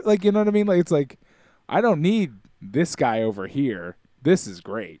the movie? Like, you know what I mean? Like, it's like I don't need this guy over here. This is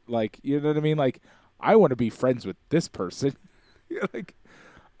great. Like, you know what I mean? Like, I want to be friends with this person. Like,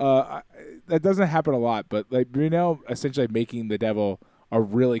 that doesn't happen a lot, but like Brunel essentially making the devil a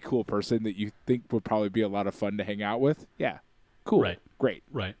really cool person that you think would probably be a lot of fun to hang out with. Yeah. Cool. Right. Great.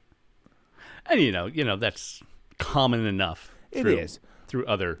 Right. And you know that's common enough. It is through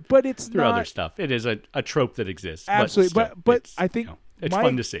other, but it's through not, other stuff. It is a trope that exists. Absolutely, but I think it's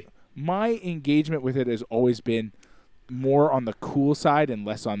fun to see. My engagement with it has always been more on the cool side and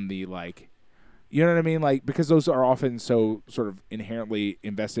less on the like, you know what I mean? Like, because those are often so sort of inherently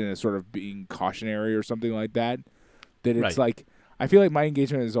invested in a sort of being cautionary or something like that. That it's like, I feel like my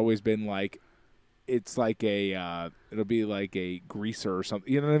engagement has always been like, it's like it'll be like a greaser or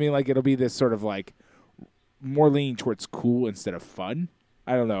something. You know what I mean? Like, it'll be this sort of like more leaning towards cool instead of fun.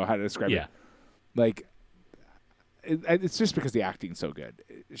 I don't know how to describe it. Like, it's just because the acting's so good.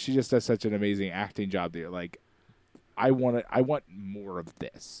 She just does such an amazing acting job there. Like, I want more of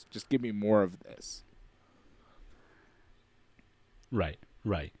this. Just give me more of this. Right.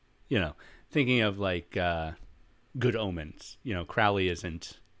 You know, thinking of like Good Omens. You know, Crowley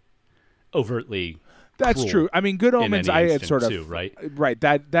isn't overtly. That's true. I mean, Good Omens. I had sort of too, right.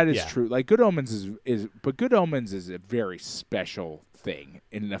 That is true. Like, Good Omens but Good Omens is a very special thing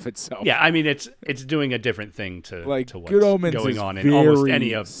in and of itself. Yeah, I mean, it's doing a different thing to like to what's Good Omens going is on in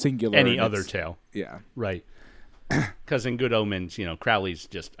almost singular any other tale. Yeah, right. Because in Good Omens, you know, Crowley's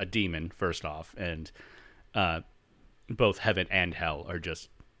just a demon first off, and both heaven and hell are just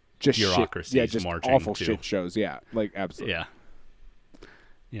bureaucracies, just marching awful to shit shows. Yeah, like absolutely.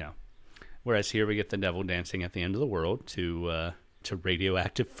 Yeah. Whereas here we get the devil dancing at the end of the world to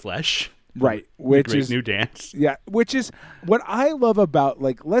Radioactive Flesh. Right, which is new dance. Yeah, which is what I love about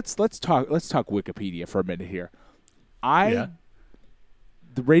like let's talk Wikipedia for a minute here. The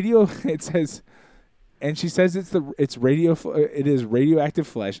radio it says, and she says it is radioactive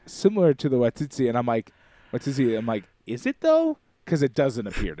flesh similar to the Watusi, and I'm like Watusi. I'm like, is it though? Because it doesn't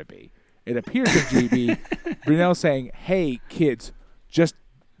appear to be. It appears to GB. Brunel saying, "Hey kids, just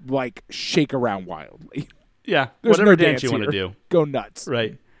like shake around wildly." Yeah, there's whatever no dance you here. want to do, go nuts.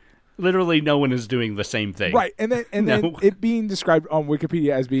 Right. Literally, no one is doing the same thing. Right, and then it being described on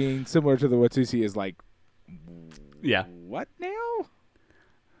Wikipedia as being similar to the Watusi is like, what now?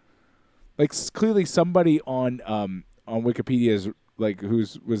 Like clearly somebody on Wikipedia's like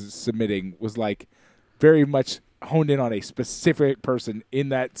was submitting was like very much honed in on a specific person in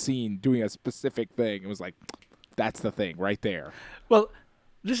that scene doing a specific thing. It was like, that's the thing right there. Well,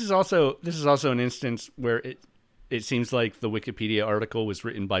 this is also an instance where it seems like the Wikipedia article was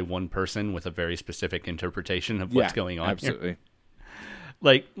written by one person with a very specific interpretation of what's going on. Absolutely.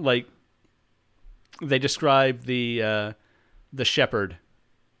 Here. Like they describe the shepherd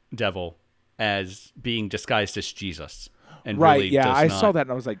devil as being disguised as Jesus. And really I saw that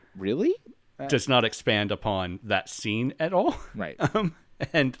and I was like, really? Does not expand upon that scene at all. Right.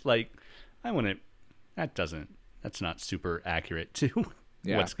 And like that's not super accurate to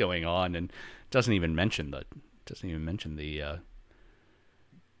what's going on, and doesn't even mention the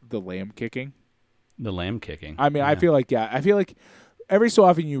lamb kicking. the lamb kicking. I mean, Yeah. I feel like every so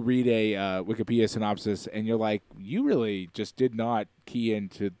often you read a Wikipedia synopsis and you're like, you really just did not key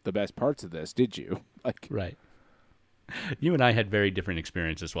into the best parts of this, did you? Like, Right. You and I had very different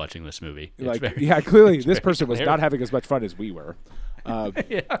experiences watching this movie. It's very- yeah, clearly it's this very person was clear. not having as much fun as we were.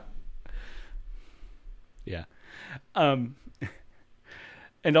 Yeah. Yeah.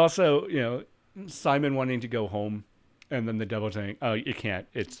 And also, Simon wanting to go home, and then the devil saying, "Oh, you can't.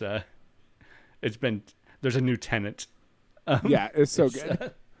 It's been there's a new tenant." Yeah, it's so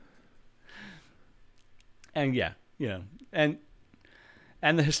good. And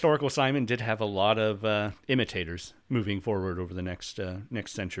and the historical Simon did have a lot of imitators moving forward over the next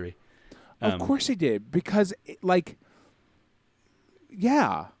century. Of course he did, because again,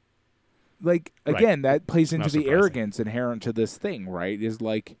 that plays into Not the surprising. arrogance inherent to this thing, right? Is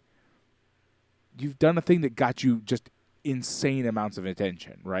like, you've done a thing that got you just insane amounts of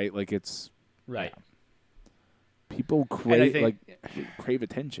attention, right? Like, it's Right. people And I think- crave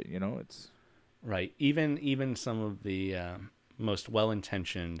attention, it's Right. Even some of the most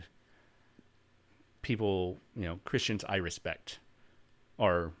well-intentioned people, Christians I respect,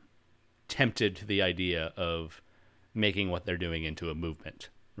 are tempted to the idea of making what they're doing into a movement,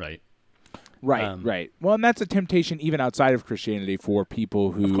 right? right. Right. Well, and that's a temptation even outside of Christianity for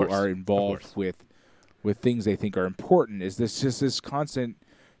people who course, are of involved course. with things they think are important. Is this constant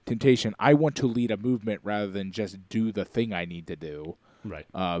temptation? I want to lead a movement rather than just do the thing I need to do. Right.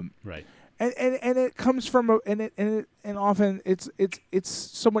 Right. And it comes from and often it's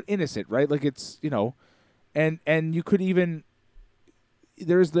somewhat innocent, right? Like, it's and you could even,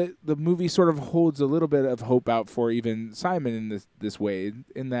 there's the movie sort of holds a little bit of hope out for even Simon in this way,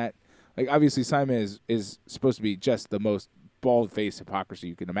 in that, like, obviously Simon is supposed to be just the most bald-faced hypocrisy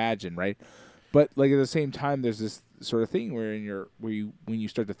you can imagine, right? But, like, at the same time, there's this sort of thing when you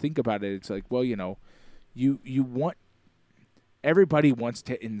start to think about it, it's like, well, you want, everybody wants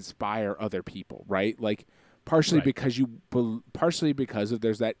to inspire other people, right? Like, partially Right. because of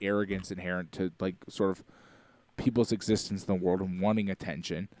there's that arrogance inherent to, like, sort of people's existence in the world and wanting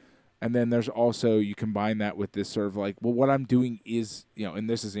attention. And then there's also, you combine that with this sort of like, well, what I'm doing is, and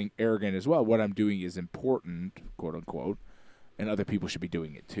this is arrogant as well, what I'm doing is important, quote unquote, and other people should be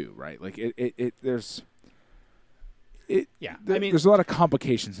doing it too, right? Like, there's a lot of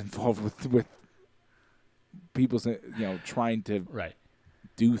complications involved with people's, trying to Right.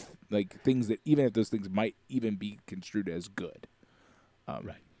 do things that, even if those things might even be construed as good.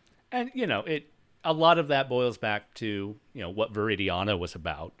 Right. And a lot of that boils back to what Viridiana was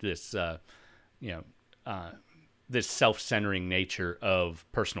about, this this self-centering nature of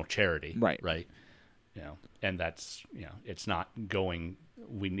personal charity, Right. And that's it's not going,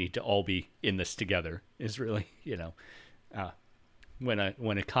 we need to all be in this together, is really when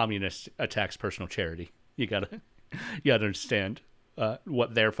a communist attacks personal charity, you gotta understand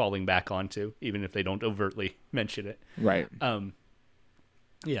what they're falling back onto, even if they don't overtly mention it. Right.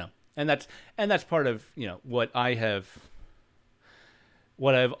 Yeah, and that's part of what I have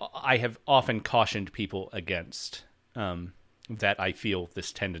often cautioned people against, that I feel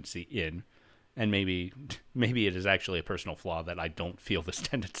this tendency in, and maybe it is actually a personal flaw that I don't feel this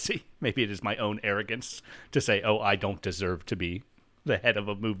tendency. Maybe it is my own arrogance to say, oh, I don't deserve to be the head of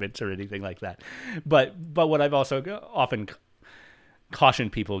a movement or anything like that. But what I've also often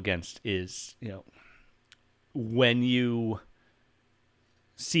cautioned people against is, when you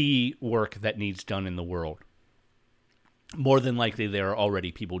see work that needs done in the world, more than likely there are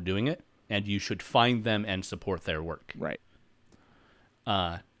already people doing it, and you should find them and support their work. Right.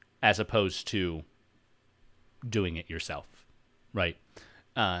 As opposed to doing it yourself. Right.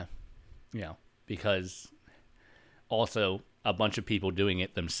 Because also a bunch of people doing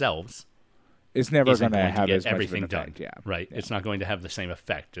it themselves, It's never isn't going to going to have get as much of an everything effect. done. Yeah. Right. Yeah. It's not going to have the same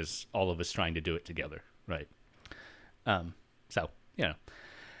effect as all of us trying to do it together. Right. So,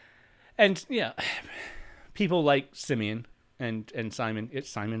 and people like Simeon and Simon.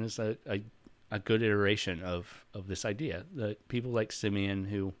 Simon is a good iteration of this idea, that people like Simeon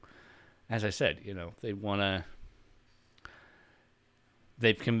who, as I said,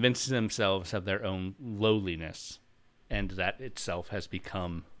 they've convinced themselves of their own lowliness, and that itself has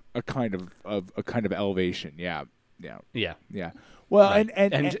become a kind of elevation. Yeah. Well, right.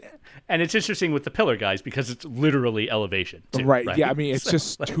 and it's interesting with the Pillar guys because it's literally elevation too, right. Yeah. I mean, it's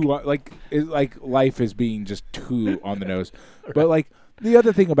just too like life is being just too on the nose. Right. But like, the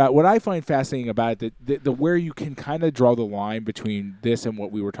other thing about what I find fascinating about it, the where you can kind of draw the line between this and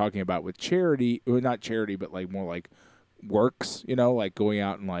what we were talking about with charity, or not charity, but like more like works, like going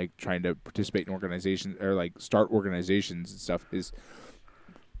out and like trying to participate in organizations or like start organizations and stuff is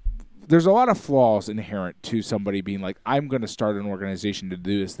there's a lot of flaws inherent to somebody being like, I'm going to start an organization to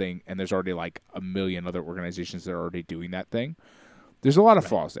do this thing, and there's already like a million other organizations that are already doing that thing. There's a lot of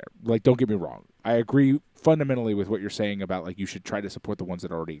flaws there. Like, don't get me wrong. I agree fundamentally with what you're saying about like you should try to support the ones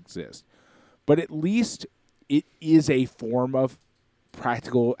that already exist. But at least it is a form of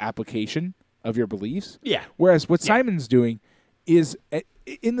practical application of your beliefs. Yeah. Whereas what Simon's doing is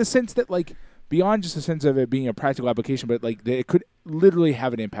in the sense that like beyond just the sense of it being a practical application, but like it could literally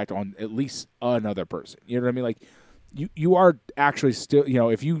have an impact on at least another person. You know what I mean? Like you are actually still,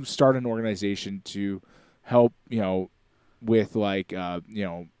 if you start an organization to help, with like,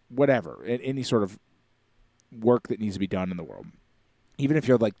 whatever, any sort of work that needs to be done in the world, even if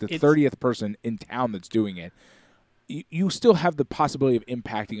you're like the 30th person in town that's doing it, you still have the possibility of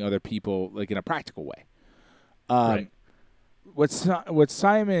impacting other people like in a practical way. Right. What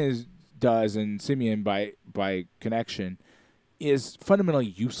Simon does and Simeon by connection is fundamentally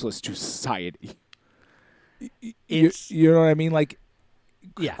useless to society. You know what I mean? Like,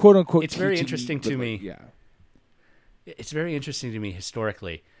 quote unquote. It's very interesting to me. Yeah. It's very interesting to me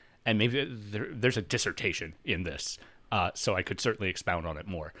historically, and maybe there's a dissertation in this, so I could certainly expound on it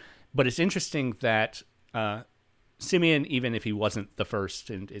more. But it's interesting that Simeon, even if he wasn't the first,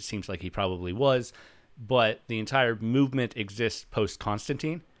 and it seems like he probably was, but the entire movement exists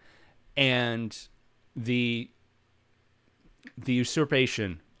post-Constantine, and the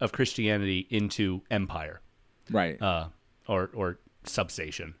usurpation of Christianity into empire, right? Or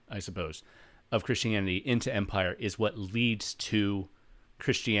substation, I suppose, of Christianity into empire is what leads to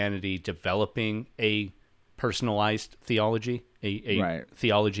Christianity developing a personalized theology, a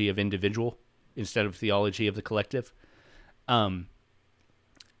theology of individual instead of theology of the collective. And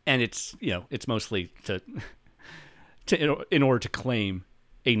it's mostly to in order to claim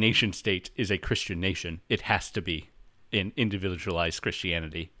a nation state is a Christian nation, it has to be in individualized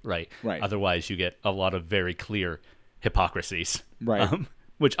Christianity, right? Right. Otherwise, you get a lot of very clear hypocrisies, right?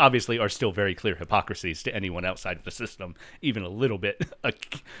 Which obviously are still very clear hypocrisies to anyone outside of the system, even a little bit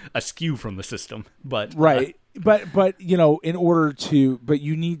askew from the system. But right, but in order to, but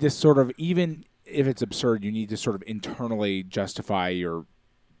you need to sort of, even if it's absurd, you need to sort of internally justify your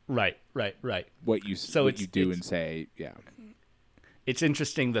right. What you do and say. Yeah, it's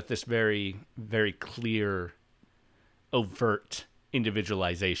interesting that this very, very clear, overt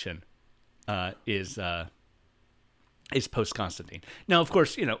individualization is post-Constantine. Now, of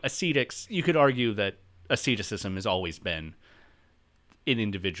course, ascetics, you could argue that asceticism has always been an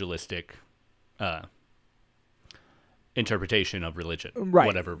individualistic interpretation of religion, right?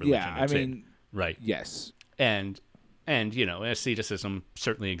 Whatever religion it's in. Right. Yes. And asceticism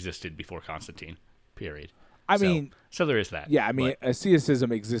certainly existed before Constantine, period. So there is that. Yeah, I mean,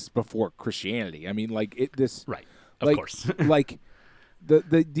 asceticism exists before Christianity. I mean, like this. Right. Of course. Like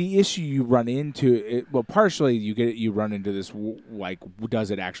the issue you run into, partially you run into this, like,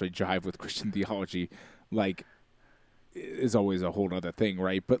 does it actually jive with Christian theology? Like, is always a whole other thing,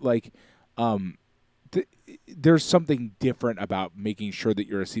 right? But like, there's something different about making sure that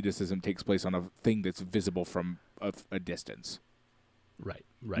your asceticism takes place on a thing that's visible from a distance. Right.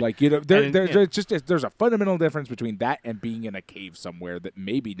 Like, there's a fundamental difference between that and being in a cave somewhere that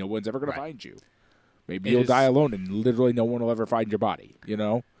maybe no one's ever going to find you. Maybe you'll die alone and literally no one will ever find your body,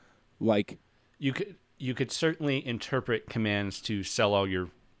 Like, you could certainly interpret commands to sell all your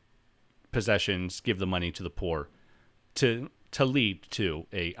possessions, give the money to the poor, to lead to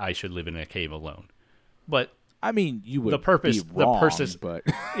I should live in a cave alone. But I mean, you would the purpose, be wrong, but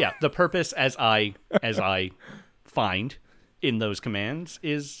the purpose as I find in those commands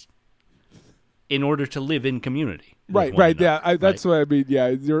is in order to live in community. Right. Yeah, that's what I mean. Yeah,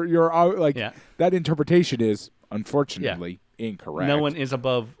 you're like that interpretation is unfortunately incorrect. No one is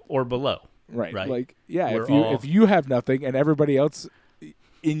above or below. Right. Right. Like, if you have nothing and everybody else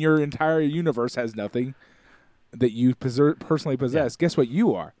in your entire universe has nothing that you personally possess, guess what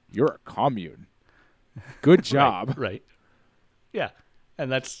you are? You're a commune. Good job. Right. Yeah. And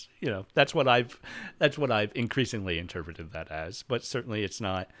that's what I've increasingly interpreted that as, but certainly it's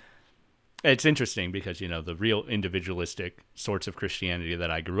not. It's interesting because, the real individualistic sorts of Christianity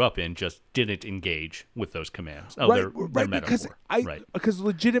that I grew up in just didn't engage with those commands. They're metaphor. Because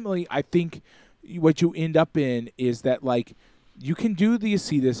legitimately, I think what you end up in is that, like, you can do the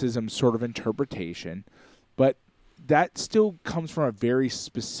asceticism sort of interpretation, but that still comes from a very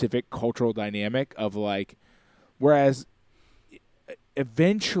specific cultural dynamic of, like, whereas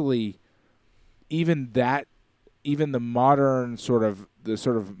eventually even the modern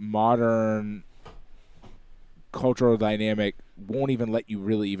cultural dynamic won't even let you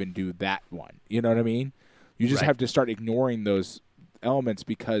really even do that one. You know what I mean? You just Right. have to start ignoring those elements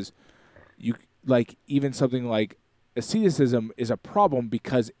because you like even something like asceticism is a problem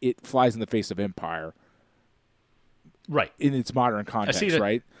because it flies in the face of empire Right. in its modern context, Asceti-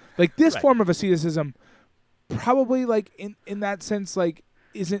 right? Like this Right. form of asceticism probably like in that sense like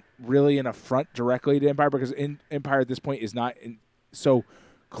isn't really an affront directly to empire because empire at this point is not so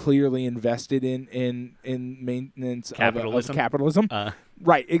clearly invested in maintenance Capitalism. of capitalism. Uh,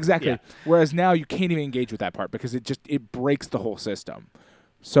 Right, exactly. Yeah. Whereas now you can't even engage with that part because it breaks the whole system.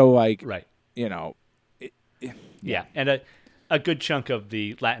 So like, right. you know, Yeah, and a good chunk of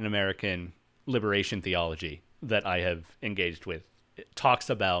the Latin American liberation theology that I have engaged with talks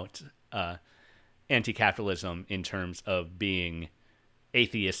about anti-capitalism in terms of being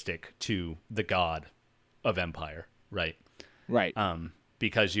atheistic to the god of empire, right? right,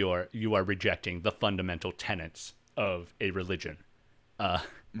 Because you are rejecting the fundamental tenets of a religion,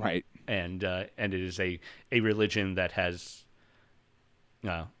 right, and it is a religion that has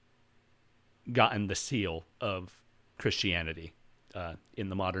gotten the seal of Christianity in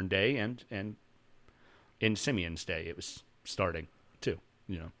the modern day, and in Simeon's day, it was starting too.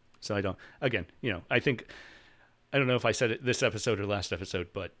 So I don't. Again, I think I don't know if I said it this episode or last episode,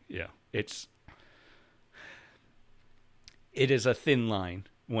 but it is a thin line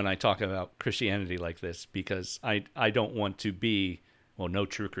when I talk about Christianity like this because I don't want to be no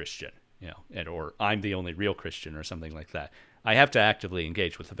true Christian, or I'm the only real Christian or something like that. I have to actively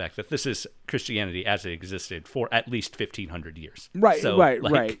engage with the fact that this is Christianity as it existed for at least 1,500 years. right, So,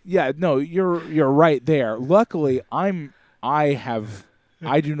 right. Yeah, no, you're right there. Luckily, I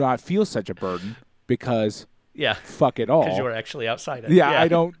do not feel such a burden because Yeah, fuck it all. because you're actually outside it. Yeah, I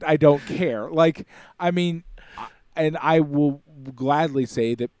don't care. Like, I mean, and I will gladly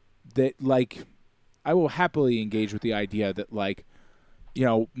say that like, I will happily engage with the idea that like,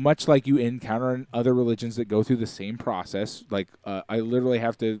 much like you encounter in other religions that go through the same process, like I literally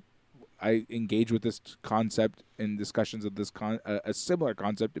I engage with this concept in discussions of this a similar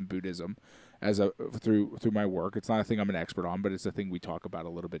concept in Buddhism through my work. It's not a thing I'm an expert on, but it's a thing we talk about a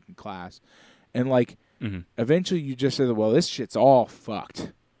little bit in class. And like, eventually you just say, well, this shit's all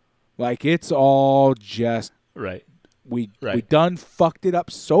fucked. Like it's all just Right. we Right. done fucked it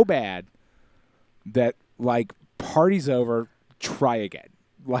up so bad that like party's over, try again.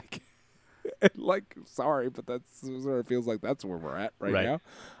 Like like sorry, but that's sort of feels like that's where we're at right Right. now.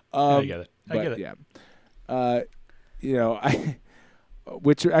 I get it. I But get it. yeah. I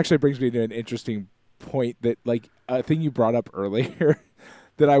which actually brings me to an interesting point that like a thing you brought up earlier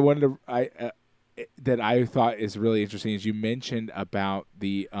that I wanted to that I thought is really interesting is you mentioned about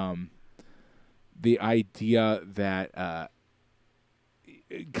the idea that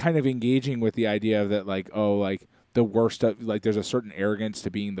kind of engaging with the idea of that like like the worst of like there's a certain arrogance to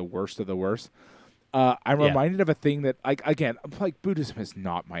being the worst of the worst. I'm Yeah. reminded of a thing that like again like Buddhism is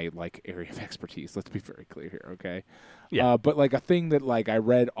not my like area of expertise. Let's be very clear here, okay? Yeah. But like a thing that like I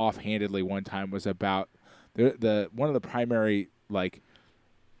read offhandedly one time was about the one of the primary like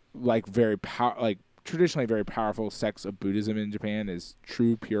very traditionally very powerful sects of Buddhism in Japan is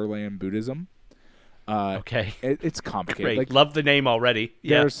True Pure Land Buddhism. Okay. It's complicated. Great. Like Love the name already.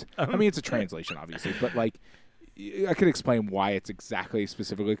 Yeah. there's, I mean, it's a translation, obviously, but like, I could explain why it's exactly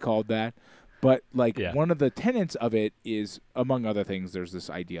specifically called that. But like, Yeah. one of the tenets of it is, among other things, there's this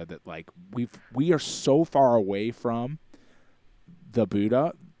idea that like we are so far away from the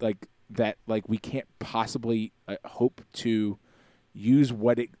Buddha, like that, like we can't possibly hope to use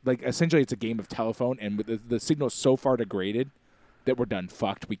what it like. Essentially, it's a game of telephone, and the signal is so far degraded that we're done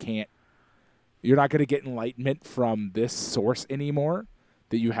fucked. We can't. You're not going to get enlightenment from this source anymore.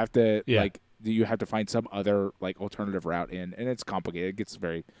 That you have to you have to find some other like alternative route in, and it's complicated. It gets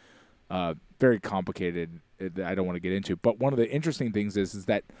very, very complicated. That I don't want to get into. But one of the interesting things is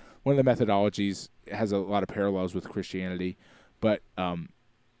that one of the methodologies has a lot of parallels with Christianity, but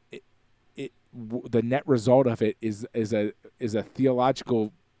the net result of it is a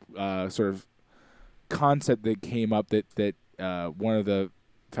theological sort of concept that came up that one of the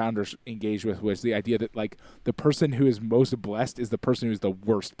founders engaged with was the idea that like the person who is most blessed is the person who is the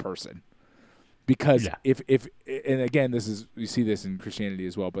worst person, because if and again you see this in Christianity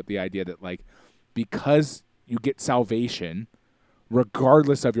as well, but the idea that like because you get salvation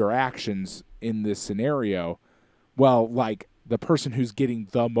regardless of your actions in this scenario, well, like the person who's getting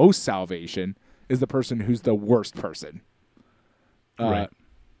the most salvation is the person who's the worst person. Right.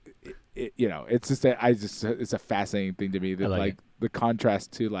 It's just it's a fascinating thing to me that like the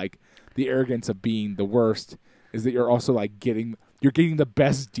contrast to like the arrogance of being the worst is that you're also like getting you're getting the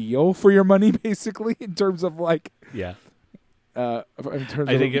best deal for your money, basically, in terms of like. Yeah. In terms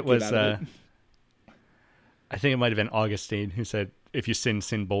I of think what it you was. get out of it. I think it might have been Augustine who said, "If you sin,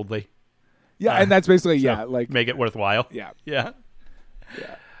 sin boldly." Yeah, and that's basically So like make it worthwhile. yeah. Yeah.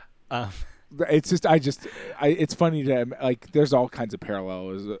 It's just it's funny to like. There's all kinds of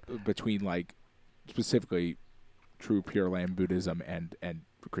parallels between like specifically true Pure Land Buddhism and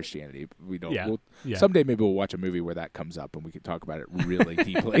Christianity. We don't. Yeah. Yeah. Someday maybe we'll watch a movie where that comes up and we can talk about it really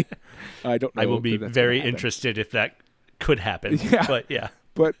deeply. I don't know. I will be that that's very gonna happen. interested if that could happen. Yeah. But yeah.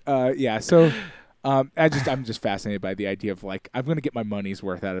 But yeah, so I'm just fascinated by the idea of like I'm gonna get my money's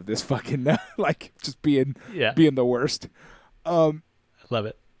worth out of this fucking like just being the worst. Love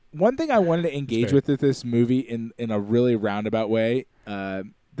it. One thing I wanted to engage with this movie in a really roundabout way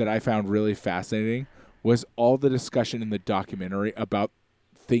that I found really fascinating was all the discussion in the documentary about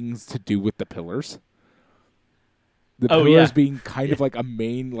things to do with the pillars. The pillars being kind of like a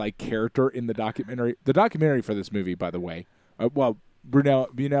main like character in the documentary. The documentary for this movie, by the way,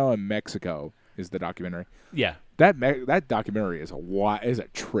 Brunel in Mexico is the documentary. Yeah. That documentary is a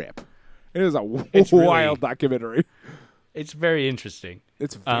trip. It is a It's wild really, documentary. It's very interesting.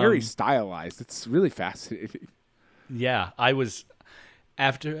 It's very stylized. It's really fascinating. Yeah, I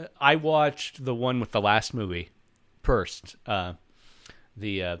watched the one with the last movie first, the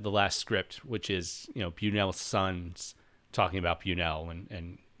last script, which is Bunel's sons talking about Bunel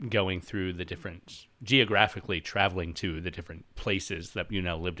and going through the different geographically traveling to the different places that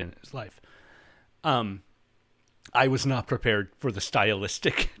Bunel lived in his life. I was not prepared for the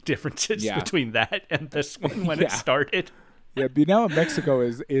stylistic differences between that and this one when it started. Yeah, Bunel in Mexico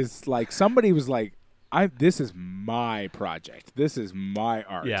is like somebody was like, this is my project. This is my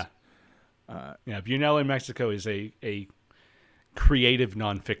art. Yeah. Bunel in Mexico is a creative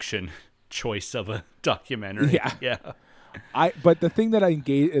nonfiction choice of a documentary. Yeah. But the thing that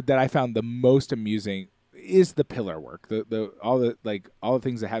I found the most amusing is the pillar work. All the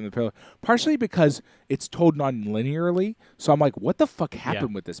things that happen in the pillar. Partially because it's told non-linearly. So I'm like, what the fuck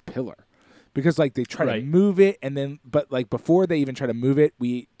happened with this pillar? Because like they try to move it but like before they even try to move it,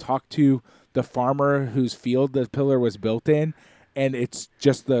 we talk to the farmer whose field the pillar was built in, and it's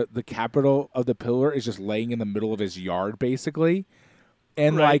just the capital of the pillar is just laying in the middle of his yard basically.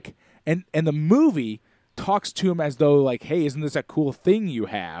 And like and the movie talks to him as though like, hey, isn't this a cool thing you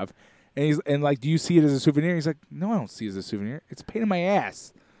have? And like, do you see it as a souvenir? He's like, no, I don't see it as a souvenir. It's a pain in my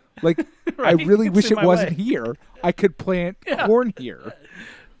ass. Like, I really wish it wasn't here. I could plant corn here.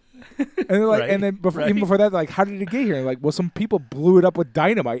 And like, and then even before that, like, how did it get here? And like, well, some people blew it up with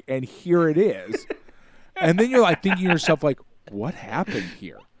dynamite, and here it is. And then you're like thinking to yourself, like, what happened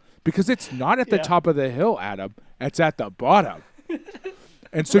here? Because it's not at the top of the hill, Adam. It's at the bottom.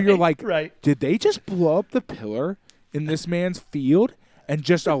 And so you're like, did they just blow up the pillar in this man's field and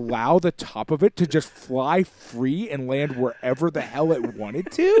just allow the top of it to just fly free and land wherever the hell it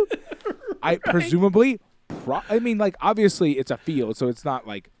wanted to? Presumably, I mean, like, obviously it's a field, so it's not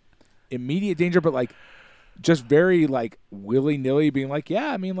like immediate danger, but like just very like willy-nilly being like, yeah,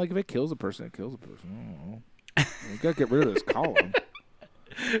 I mean, like if it kills a person, it kills a person. I don't know. We gotta get rid of this column.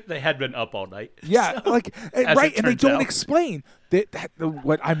 They had been up all night. Yeah, so, like and they don't explain that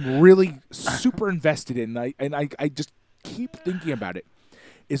what I'm really super invested in, and I just keep thinking about it,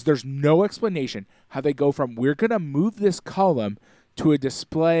 is there's no explanation how they go from we're gonna move this column to a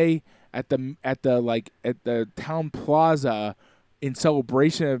display at the town plaza in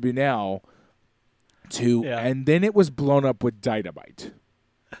celebration of Bunel and then it was blown up with dynamite.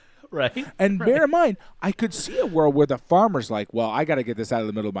 Right. And bear in mind, I could see a world where the farmer's like, well, I got to get this out of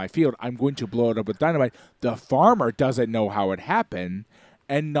the middle of my field. I'm going to blow it up with dynamite. The farmer doesn't know how it happened,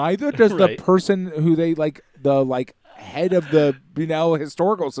 and neither does the person who they like, the like head of the Bunel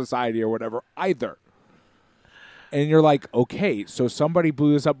Historical Society or whatever either. And you're like, okay, so somebody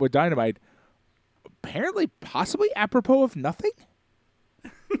blew this up with dynamite, apparently possibly apropos of nothing?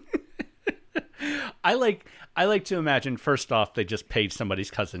 I like to imagine, first off, they just paid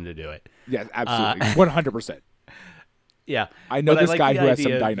somebody's cousin to do it. Yeah, absolutely. 100%. Yeah. I know this guy who has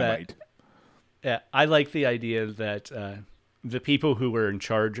some dynamite. I like the idea that the people who were in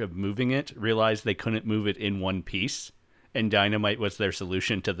charge of moving it realized they couldn't move it in one piece, and dynamite was their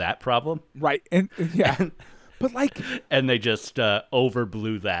solution to that problem. Right. And but like, and they just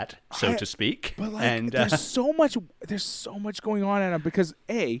overblew that, so to speak. But like, there's so much going on in it because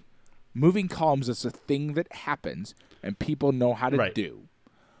moving columns is a thing that happens and people know how to do.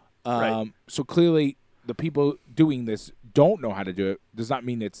 So clearly the people doing this don't know how to do it. Does not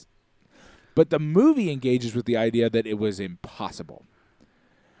mean it's... But the movie engages with the idea that it was impossible.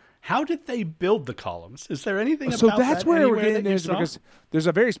 How did they build the columns? Is there anything So about that's that where we're anywhere getting that you into, saw? because there's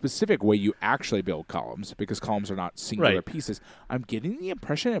a very specific way you actually build columns, because columns are not singular Right. pieces. I'm getting the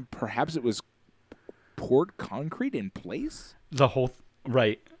impression that perhaps it was poured concrete in place. The whole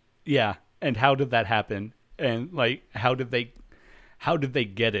right, yeah. And how did that happen? And like, how did they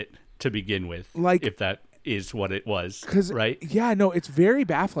get it to begin with? Like- if that is what it was, Because right? yeah, no, it's very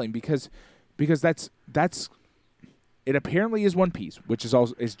baffling because that's it apparently is one piece, which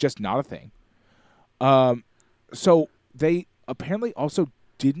is just not a thing. So they apparently also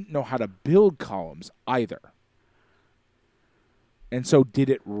didn't know how to build columns either, and so did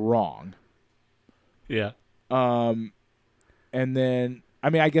it wrong. Yeah, And then, I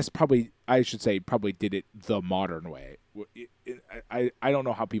mean, I guess I should say probably did it the modern way. I don't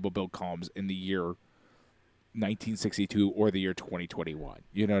know how people build columns in the year 1962 or the year 2021.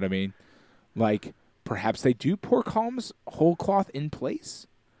 You know what I mean? Like, perhaps they do pour columns whole cloth in place,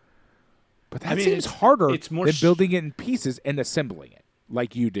 but that I mean, seems harder it's more than building it in pieces and assembling it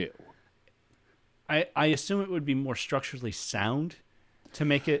like you do. I assume it would be more structurally sound to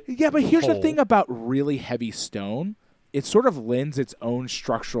make it. Yeah, but here's the whole. thing about really heavy stone. It sort of lends its own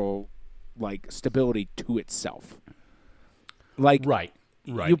structural like stability to itself. Like Right.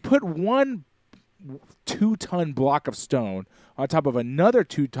 you put one 2-ton block of stone on top of another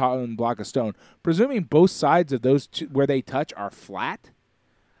 2-ton block of stone, presuming both sides of those two, where they touch are flat.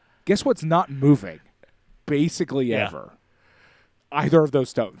 Guess what's not moving? Basically Yeah. ever. Either of those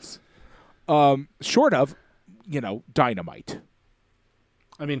stones. Short of, dynamite.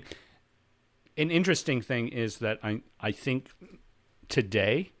 I mean, an interesting thing is that I think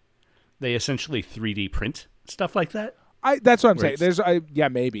today they essentially 3D print stuff like that. That's what I'm Where saying.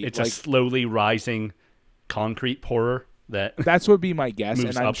 Maybe. It's like, a slowly rising concrete pourer that that's would be my guess,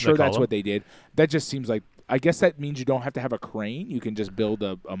 moves and I'm up the sure that's column. what they did. That just seems like, I guess that means you don't have to have a crane. You can just build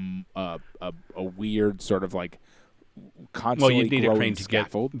a weird sort of like constantly well, you'd need a growing crane to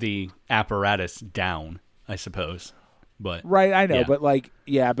scaffold. get the apparatus down, I suppose. But Right, I know,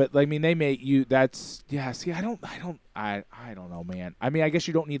 Yeah. but I mean, they may you. That's yeah. See, I don't know, man. I mean, I guess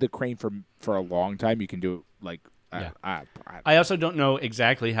you don't need the crane for a long time. You can do it like, Yeah. I I also don't know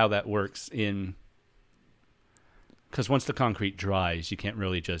exactly how that works because once the concrete dries, you can't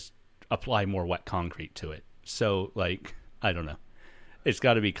really just apply more wet concrete to it. So, like, I don't know. It's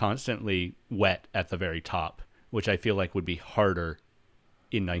got to be constantly wet at the very top, which I feel like would be harder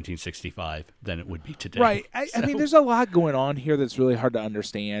in 1965 than it would be today. Right. I mean, there's a lot going on here that's really hard to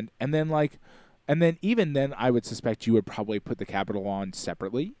understand. And then even then, I would suspect you would probably put the capital on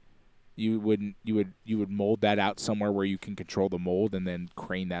separately. You would mold that out somewhere where you can control the mold and then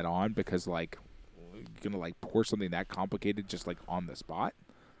crane that on, because like you're gonna like pour something that complicated just like on the spot.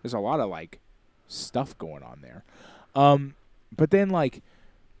 There's a lot of like stuff going on there. But then like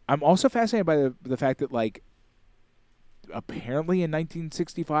I'm also fascinated by the fact that like apparently in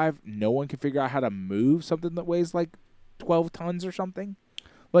 1965 no one can figure out how to move something that weighs like 12 tons or something.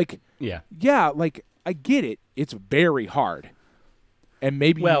 Like Yeah. like I get it. It's very hard. And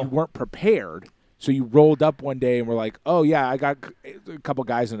maybe Well- you weren't prepared, so you rolled up one day and were like, "Oh yeah, I got a couple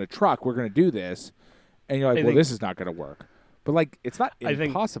guys in a truck. We're going to do this," and you're like, I "Well, think- this is not going to work." But like, it's not I think-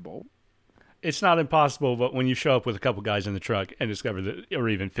 impossible. It's not impossible, but when you show up with a couple guys in the truck and discover that, or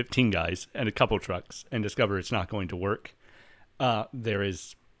even 15 guys and a couple trucks and discover it's not going to work, there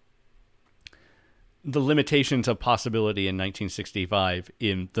is the limitations of possibility in 1965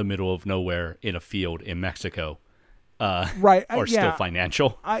 in the middle of nowhere in a field in Mexico. Right? Are still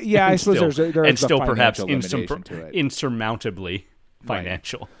financial. I And suppose still- there's and still the perhaps financial limitation to it. insurmountably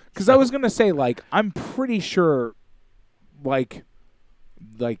financial. Because I was gonna say, like, I'm pretty sure, like,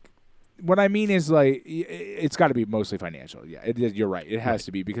 what I mean is, like, it's got to be mostly financial. Yeah, you're right. It has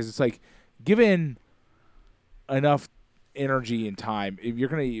to be, because it's like, given enough energy and time, if you're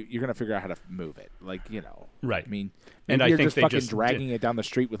gonna figure out how to move it. Like, Right. I mean, And maybe I you're think just they fucking just dragging it down the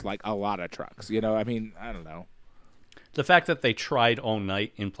street with like a lot of trucks. I mean, I don't know. The fact that they tried all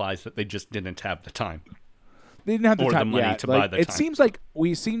night implies that they just didn't have the time. They didn't have the Or the time. money yeah, to like, buy the it time. seems like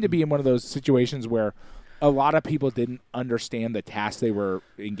we seem to be in one of those situations where a lot of people didn't understand the task they were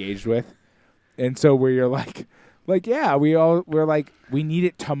engaged with, and so where you're like yeah, we're like, we need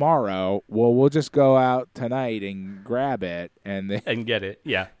it tomorrow. Well, we'll just go out tonight and grab it, and they, And get it,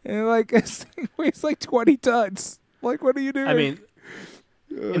 yeah. and like this thing weighs like 20 tons. Like, what are you doing? I mean,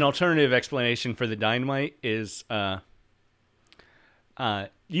 an alternative explanation for the dynamite is,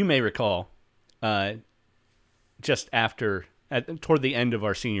 you may recall, just toward the end of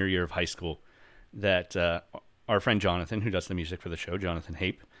our senior year of high school, that our friend Jonathan, who does the music for the show, Jonathan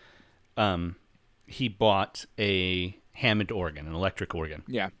Hape, he bought a Hammond organ, an electric organ.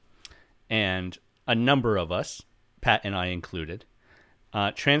 yeah, And a number of us, Pat and I included,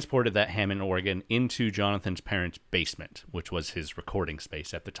 transported that Hammond organ into Jonathan's parents' basement, which was his recording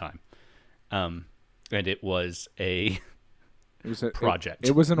space at the time. And it was a project.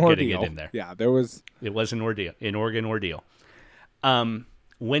 It was an ordeal. Getting it in there. Yeah, there was. It was an ordeal, an organ ordeal.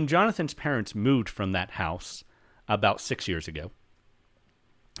 When Jonathan's parents moved from that house about 6 years ago,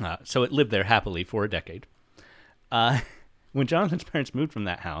 so it lived there happily for a decade. When Jonathan's parents moved from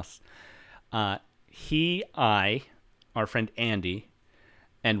that house, our friend Andy,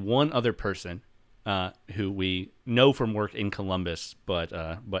 and one other person who we know from work in Columbus, but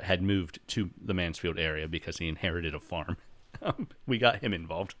had moved to the Mansfield area because he inherited a farm. We got him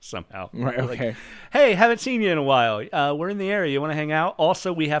involved somehow. Right, We're okay. like, hey, haven't seen you in a while. We're in the area. You want to hang out?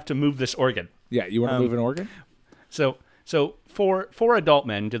 Also, we have to move this organ. Yeah, you want to move an organ? So four adult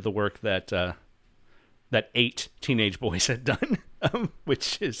men did the work that 8 teenage boys had done,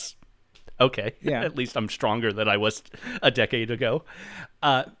 which is okay. Yeah. At least I'm stronger than I was a decade ago.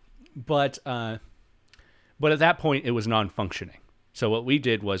 But at that point, it was non-functioning. So what we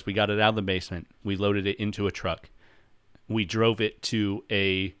did was we got it out of the basement. We loaded it into a truck. We drove it to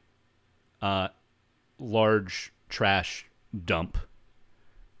a large trash dump.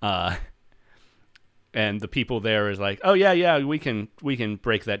 And the people there is like, oh yeah, we can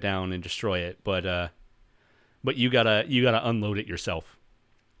break that down and destroy it, but you gotta unload it yourself.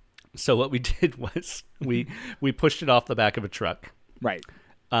 So what we did was we pushed it off the back of a truck, Right.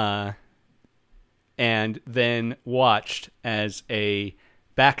 and then watched as a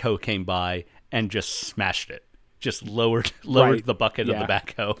backhoe came by and just smashed it, just lowered Right. the bucket of the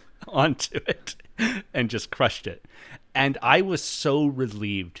backhoe onto it and just crushed it. And I was so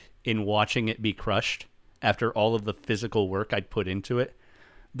relieved in watching it be crushed after all of the physical work I'd put into it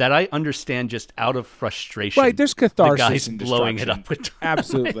that I understand just out of frustration. Right, there's catharsis the guys in blowing it destruction. up with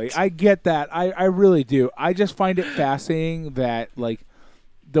Absolutely. dynamite. I get that. I really do. I just find it fascinating that, like,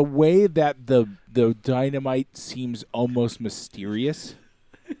 the way that the dynamite seems almost mysterious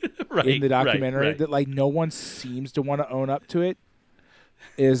Right, in the documentary, right. that, like, no one seems to want to own up to it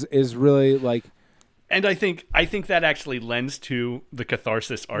is really, like... And I think that actually lends to the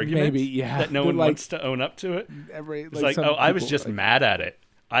catharsis argument. Maybe, yeah. That no But, one like, wants to own up to it. It's like, some oh, I was people, just like- mad at it.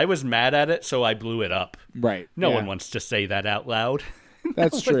 I was mad at it, so I blew it up. Right. No yeah. one wants to say that out loud.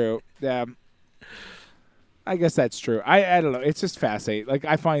 That's true. Yeah. I guess that's true. I don't know. It's just fascinating. Like,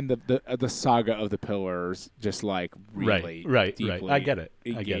 I find the saga of the Pillars just, like, really Right. deeply I get it.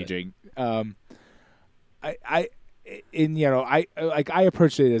 engaging. I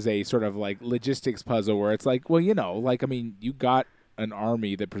approached it as a sort of, like, logistics puzzle where it's like, well, like, I mean, you got an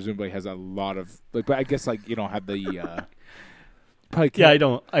army that presumably has a lot of, like, but I guess, like, you don't have the probably Yeah, I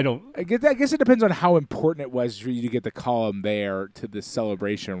don't. I guess it depends on how important it was for you to get the column there to this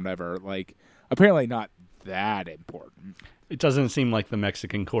celebration or whatever. Like, apparently not that important. It doesn't seem like the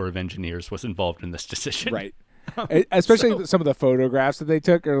Mexican Corps of Engineers was involved in this decision. Right. Especially some of the photographs that they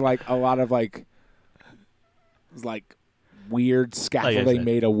took are, like, a lot of, like weird scaffolding said.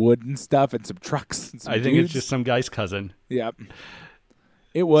 made of wood and stuff and some trucks and some I think dudes. it's just some guy's cousin. Yep.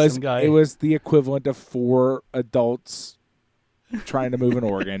 It was Some guy. It was the equivalent of 4 adults trying to move an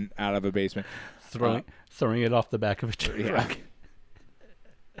organ out of a basement. Throwing it off the back of a truck.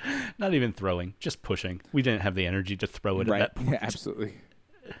 Yeah. Not even throwing, just pushing. We didn't have the energy to throw it Right. at that point. Yeah, absolutely.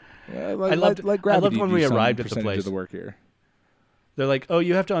 I loved Gravity when do we some arrived at the percentage place. of the work here. They're like, oh,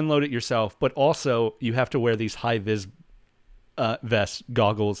 you have to unload it yourself, but also you have to wear these high-vis vests,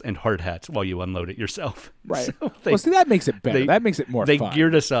 goggles, and hard hats while you unload it yourself. Right. So Well, see, that makes it better. That makes it more They fun.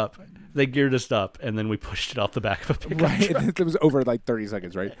 geared us up. And then we pushed it off the back of a pickup Right. truck. It was over like 30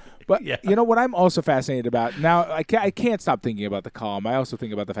 seconds, right? But, Yeah. you know, what I'm also fascinated about, now I can't stop thinking about the column. I also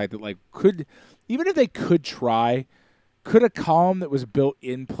think about the fact that, like, even if they could try, could a column that was built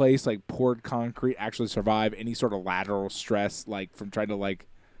in place, like poured concrete, actually survive any sort of lateral stress, like from trying to, like,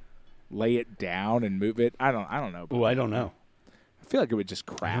 lay it down and move it? I don't know. Oh, I don't know. I feel like it would just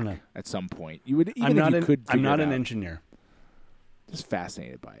crack know. at some point. You would, even I'm if not you an, could I'm figure not it an out. engineer. Just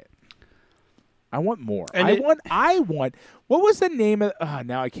fascinated by it. I want more. And I want. What was the name of?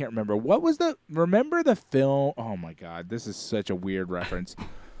 Now I can't remember. Remember the film? Oh my God, this is such a weird reference.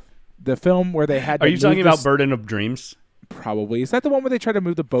 The film where they had. Are to you move talking about this- Burden of Dreams? Probably. Is that the one where they tried to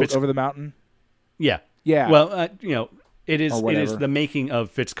move the boat Fitz- over the mountain? Yeah. Yeah. Well, it is Or it is whatever. the making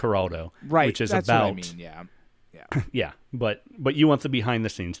of Fitzcarraldo, Right. which is that's about what I mean. Yeah. yeah. But you want the behind the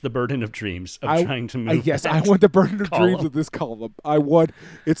scenes, the Burden of Dreams of trying to move. Yes, that I want the burden of dreams column. of this column. I want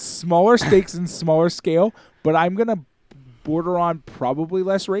it's smaller stakes and smaller scale, but I'm gonna border on probably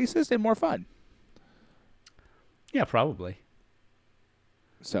less racist and more fun. Yeah, probably.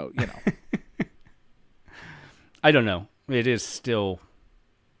 So, you know. I don't know. It is still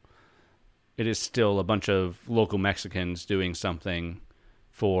a bunch of local Mexicans doing something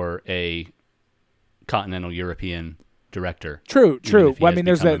for a continental European director. True. Well, I has mean,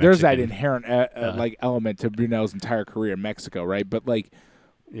 there's become a that Mexican. inherent like element to Brunel's entire career in Mexico, right? But like,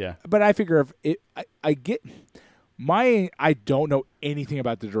 Yeah. but I figure if it, I get I don't know anything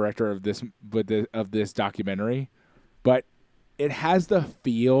about the director of this, of this documentary, but it has the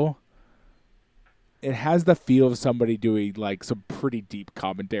feel. It has the feel of somebody doing like some pretty deep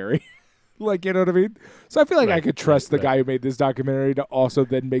commentary. Like, you know what I mean? So I feel like I could trust the guy who made this documentary to also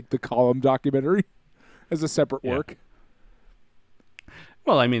then make the Column documentary as a separate work.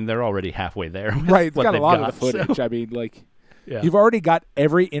 Well, I mean, they're already halfway there. Right, it's got a lot of the footage. So. I mean, like, Yeah. you've already got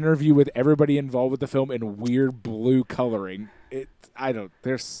every interview with everybody involved with the film in weird blue coloring.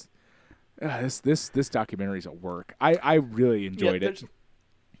 This documentary's a work. I really enjoyed it.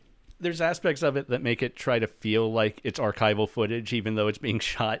 There's aspects of it that make it try to feel like it's archival footage, even though it's being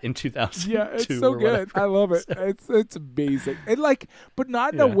shot in 2002. Yeah, it's so good. Whatever. I love it. So. It's amazing. And like, but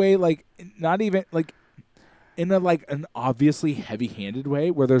not in a way like, not even like in a like an obviously heavy-handed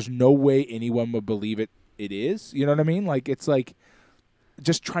way where there's no way anyone would believe it is. You know what I mean? Like, it's like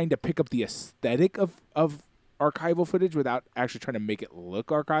just trying to pick up the aesthetic of archival footage without actually trying to make it look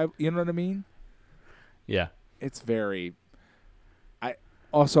archival. You know what I mean? Yeah. It's very.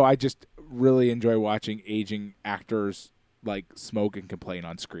 I just really enjoy watching aging actors like smoke and complain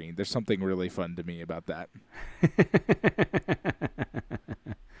on screen. There's something really fun to me about that.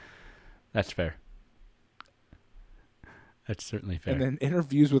 That's fair. That's certainly fair. And then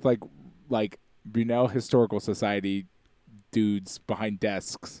interviews with like Brunel Historical Society dudes behind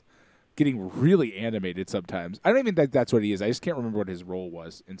desks getting really animated sometimes. I don't even think that's what he is. I just can't remember what his role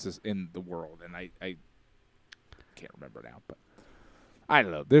was in the world, and I can't remember now, but I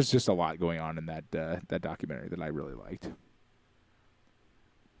don't know. There's just a lot going on in that documentary that I really liked.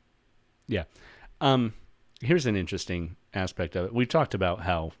 Yeah. Here's an interesting aspect of it. We talked about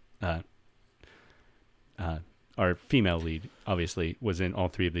how our female lead obviously was in all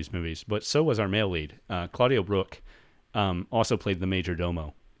three of these movies, but so was our male lead. Claudio Brook also played the major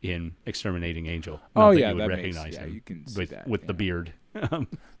domo in Exterminating Angel. Not that you would recognize him you can see that, with the beard.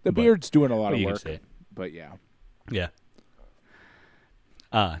 The beard's doing a lot of you work, can see it. but yeah. Yeah.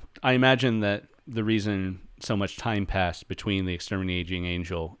 I imagine that the reason so much time passed between The Exterminating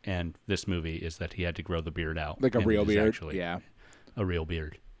Angel and this movie is that he had to grow the beard out. Like a and real it is beard? actually Yeah. A real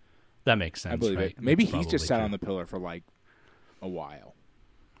beard. That makes sense, I believe right? it. Maybe That's he's just sat probably on the pillar for like a while.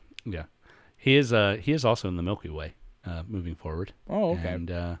 Yeah. He is also in the Milky Way moving forward. Oh, okay.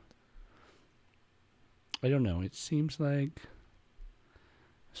 And I don't know. It seems like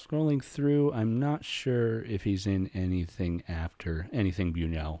scrolling through, I'm not sure if he's in anything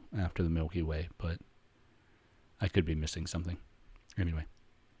Buñuel after the Milky Way, but I could be missing something. Anyway,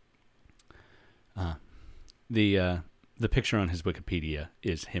 the picture on his Wikipedia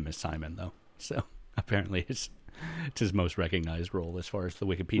is him as Simon, though. So apparently it's his most recognized role as far as the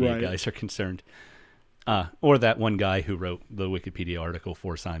Wikipedia guys are concerned. Or that one guy who wrote the Wikipedia article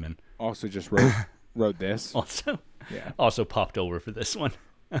for Simon. Also just wrote this. Also popped over for this one.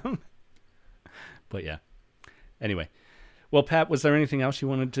 But yeah. Anyway. Well, Pat, was there anything else you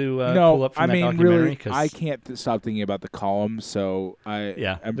wanted to pull up from that documentary? Really, I can't stop thinking about the columns, so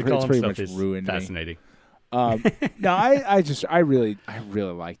it's pretty much ruined fascinating. Me. No, I really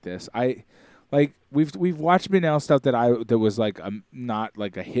like this. We've watched Brunel stuff that was like not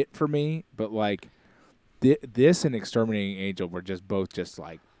like a hit for me, but like this and Exterminating Angel were just both just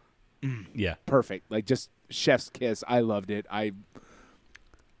like perfect, like just chef's kiss. I loved it. I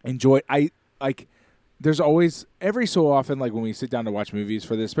enjoyed. There's always every so often like when we sit down to watch movies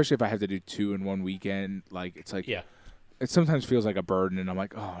for this, especially if I have to do 2 in one weekend, like it's like it sometimes feels like a burden, and I'm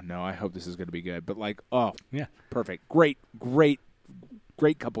like, oh no, I hope this is going to be good. But like, perfect, great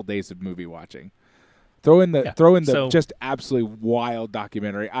couple days of movie watching. Throw in the just absolutely wild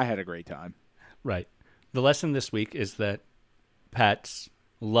documentary. I had a great time. Right. The lesson this week is that Pat's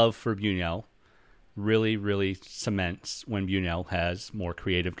love for Buñuel really, really cements when Buñuel has more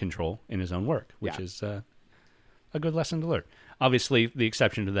creative control in his own work, which is a good lesson to learn. Obviously, the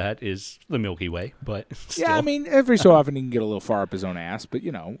exception to that is the Milky Way, but still. Yeah, I mean, every so often he can get a little far up his own ass, but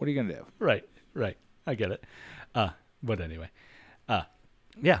what are you going to do? Right. I get it. But anyway.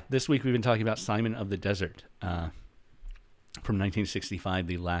 This week we've been talking about Simon of the Desert from 1965,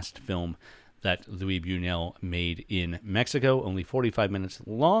 the last film that Louis Buñuel made in Mexico, only 45 minutes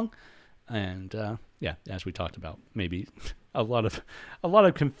long. And yeah, as we talked about, maybe a lot of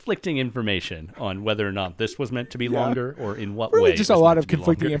conflicting information on whether or not this was meant to be longer or in what Really way. just it a was lot meant of to be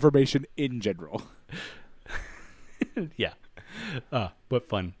conflicting longer. information in general. Yeah. But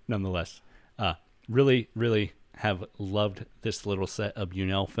fun nonetheless. Really, really have loved this little set of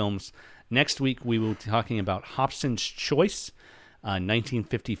Buñuel films. Next week, we will be talking about Hobson's Choice,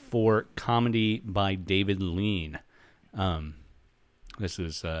 1954 comedy by David Lean. This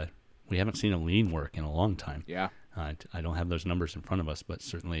is, we haven't seen a Lean work in a long time. Yeah. I don't have those numbers in front of us, but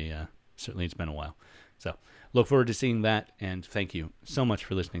certainly it's been a while. So look forward to seeing that, and thank you so much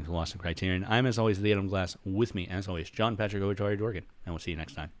for listening to Lost in Criterion. I'm, as always, the Adam Glass. With me, as always, John Patrick Owatari Dorgan, and we'll see you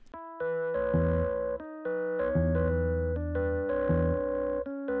next time.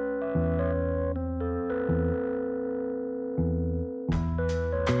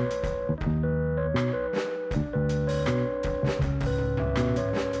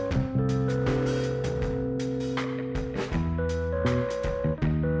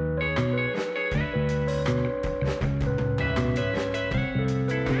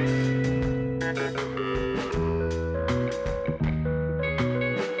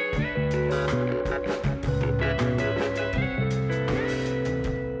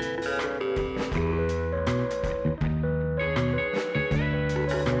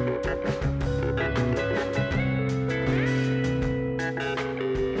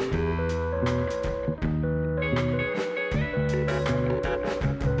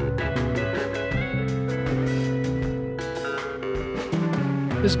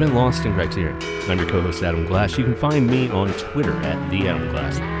 This has been Lost in Criterion. I'm your co-host, Adam Glass. You can find me on Twitter at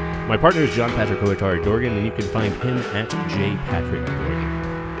 @TheAdamGlass. My partner is John Patrick Owatari Dorgan, and you can find him at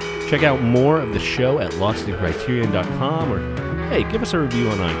JPatrickDorgan. Check out more of the show at LostInCriterion.com, or, hey, give us a review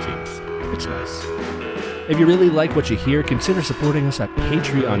on iTunes. It's nice. If you really like what you hear, consider supporting us at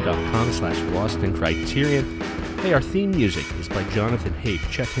patreon.com/LostInCriterion. Hey, our theme music is by Jonathan Hape.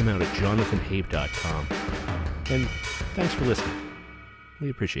 Check him out at jonathanhape.com. And thanks for listening. We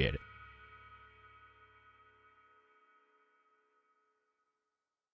appreciate it.